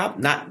traffic stop,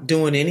 not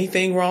doing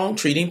anything wrong,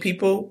 treating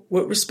people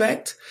with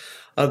respect.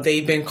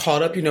 They've been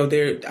caught up.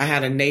 I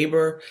had a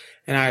neighbor,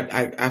 and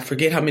I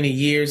forget how many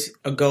years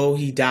ago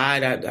he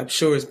died. I'm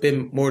sure it's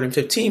been more than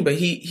 15, but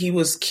he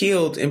was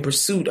killed in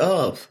pursuit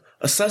of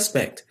a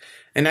suspect.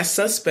 And that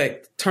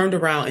suspect turned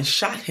around and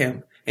shot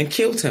him and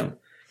killed him.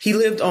 He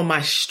lived on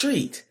my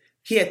street.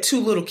 He had 2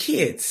 little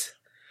kids.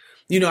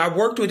 I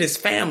worked with his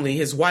family,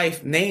 his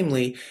wife,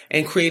 namely,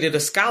 and created a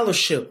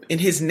scholarship in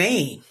his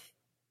name.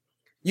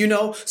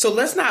 So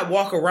let's not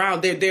walk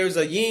around there. There's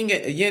a yin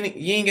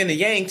and a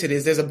yang to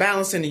this. There's a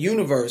balance in the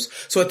universe.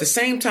 So at the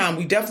same time,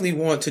 we definitely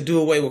want to do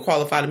away with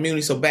qualified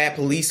immunity so bad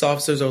police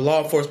officers or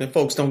law enforcement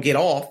folks don't get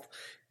off,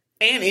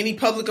 and any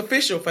public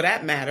official for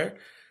that matter.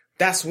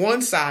 That's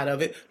one side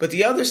of it. But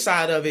the other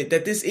side of it,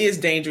 that this is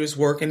dangerous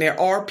work, and there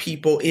are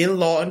people in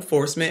law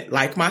enforcement,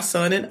 like my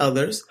son and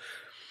others,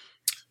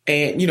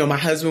 and, my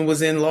husband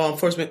was in law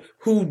enforcement,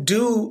 who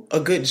do a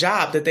good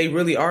job, that they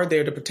really are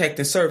there to protect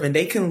and serve. And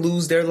they can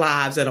lose their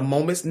lives at a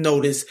moment's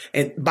notice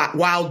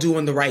while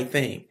doing the right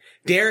thing.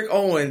 Derek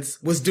Owens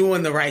was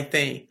doing the right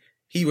thing.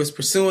 He was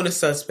pursuing a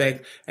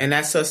suspect, and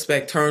that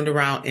suspect turned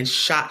around and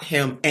shot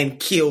him and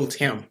killed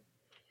him.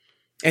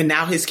 And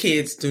now his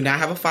kids do not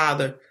have a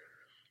father,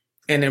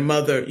 and their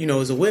mother,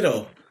 is a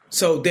widow.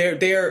 So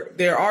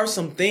there are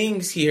some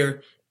things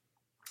here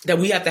that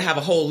we have to have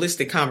a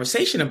holistic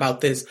conversation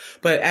about this.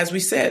 But as we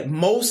said,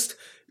 most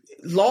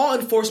law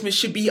enforcement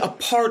should be a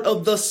part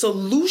of the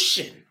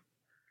solution,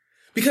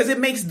 because it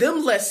makes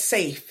them less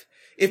safe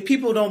if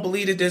people don't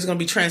believe that there's going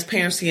to be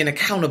transparency and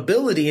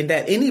accountability and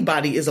that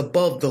anybody is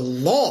above the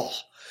law.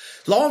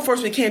 Law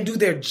enforcement can't do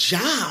their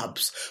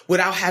jobs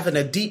without having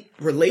a deep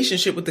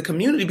relationship with the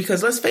community,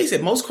 because let's face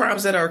it, most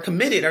crimes that are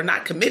committed are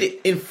not committed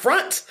in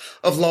front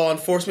of law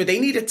enforcement. They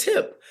need a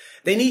tip.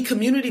 They need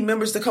community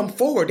members to come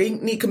forward. They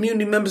need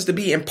community members to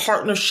be in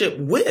partnership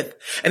with.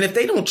 And if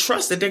they don't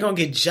trust that they're going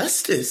to get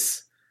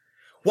justice,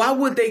 why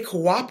would they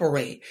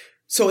cooperate?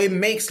 So it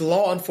makes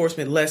law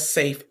enforcement less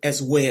safe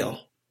as well.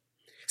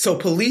 So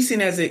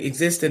policing as it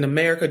exists in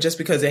America, just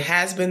because it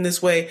has been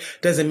this way,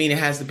 doesn't mean it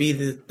has to be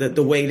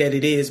the way that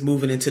it is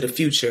moving into the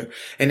future.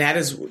 And that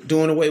is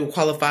doing away with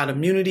qualified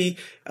immunity,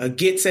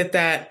 gets at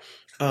that.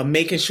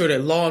 Making sure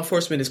that law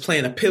enforcement is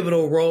playing a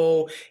pivotal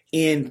role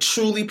in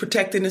truly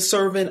protecting and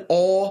serving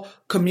all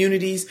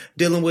communities,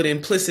 dealing with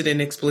implicit and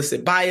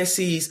explicit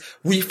biases,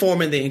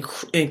 reforming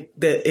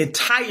the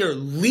entire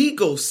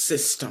legal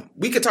system.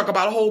 We could talk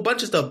about a whole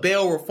bunch of stuff.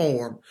 Bail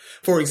reform,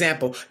 for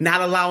example,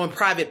 not allowing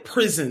private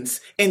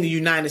prisons in the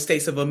United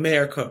States of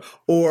America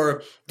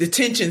or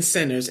detention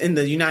centers in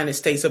the United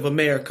States of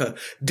America,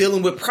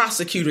 dealing with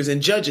prosecutors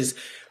and judges.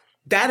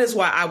 That is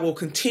why I will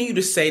continue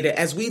to say that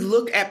as we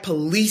look at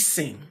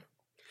policing,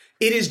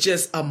 it is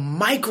just a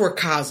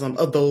microcosm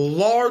of the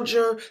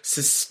larger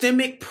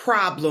systemic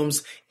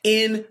problems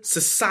in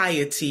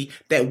society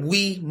that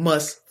we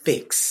must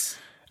fix.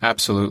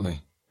 Absolutely.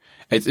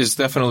 It's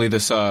definitely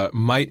this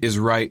might is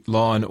right,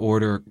 law and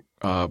order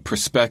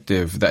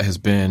perspective that has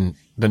been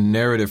the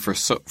narrative for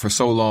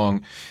so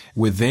long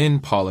within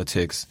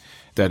politics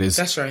that is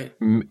That's right.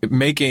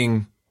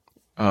 Making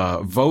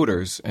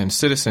voters and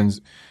citizens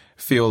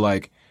feel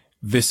like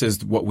this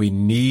is what we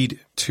need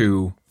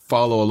to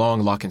follow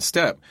along lock and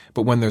step.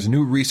 But when there's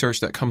new research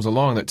that comes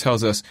along that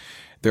tells us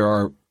there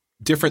are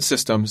different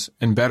systems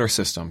and better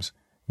systems,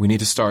 we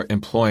need to start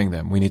employing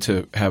them. We need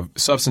to have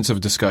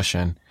substantive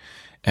discussion,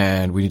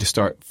 and we need to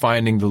start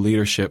finding the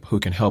leadership who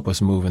can help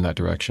us move in that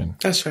direction.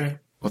 That's right.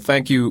 Well,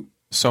 thank you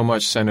so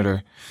much,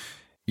 Senator.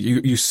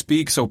 You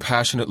speak so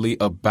passionately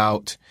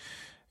about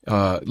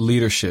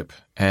leadership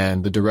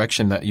and the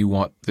direction that you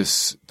want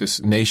this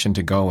nation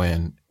to go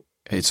in.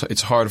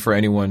 It's hard for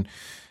anyone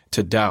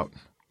to doubt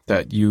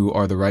that you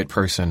are the right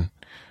person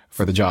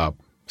for the job.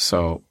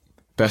 So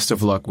best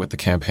of luck with the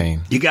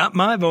campaign. You got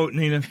my vote,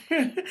 Nina.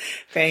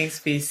 Thanks,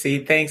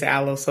 BC. Thanks,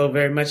 Aloe, so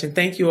very much. And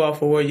thank you all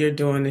for what you're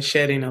doing and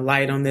shedding a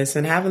light on this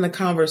and having a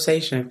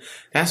conversation.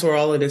 That's where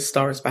all of this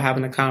starts, by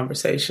having a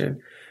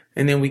conversation.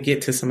 And then we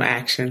get to some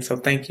action. So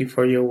thank you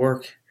for your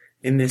work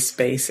in this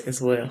space as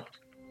well.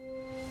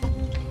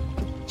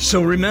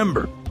 So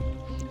remember,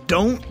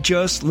 don't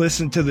just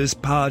listen to this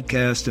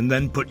podcast and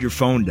then put your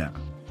phone down.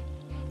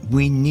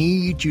 We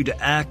need you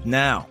to act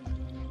now.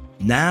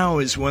 Now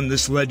is when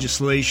this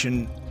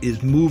legislation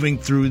is moving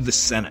through the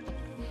Senate.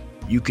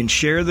 You can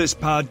share this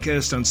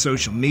podcast on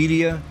social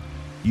media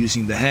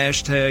using the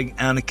hashtag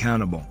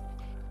 #unaccountable.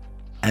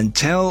 And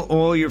tell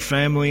all your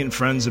family and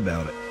friends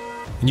about it.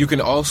 And you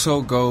can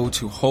also go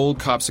to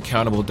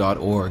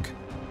holdcopsaccountable.org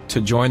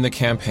to join the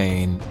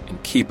campaign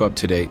and keep up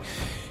to date.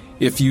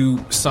 If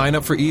you sign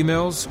up for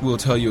emails, we'll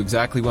tell you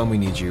exactly when we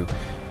need you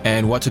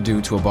and what to do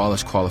to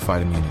abolish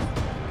qualified immunity.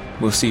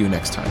 We'll see you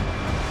next time.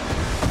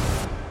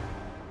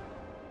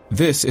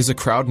 This is a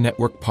Crowd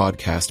Network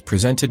podcast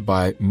presented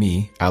by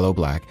me, Aloe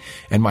Black,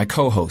 and my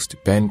co-host,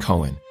 Ben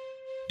Cohen.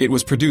 It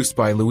was produced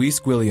by Luis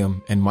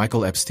Gwilliam and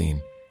Michael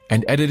Epstein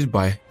and edited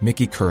by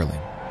Mickey Curling.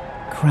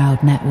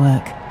 Crowd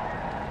Network.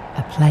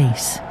 a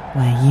place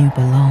where you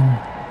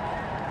belong.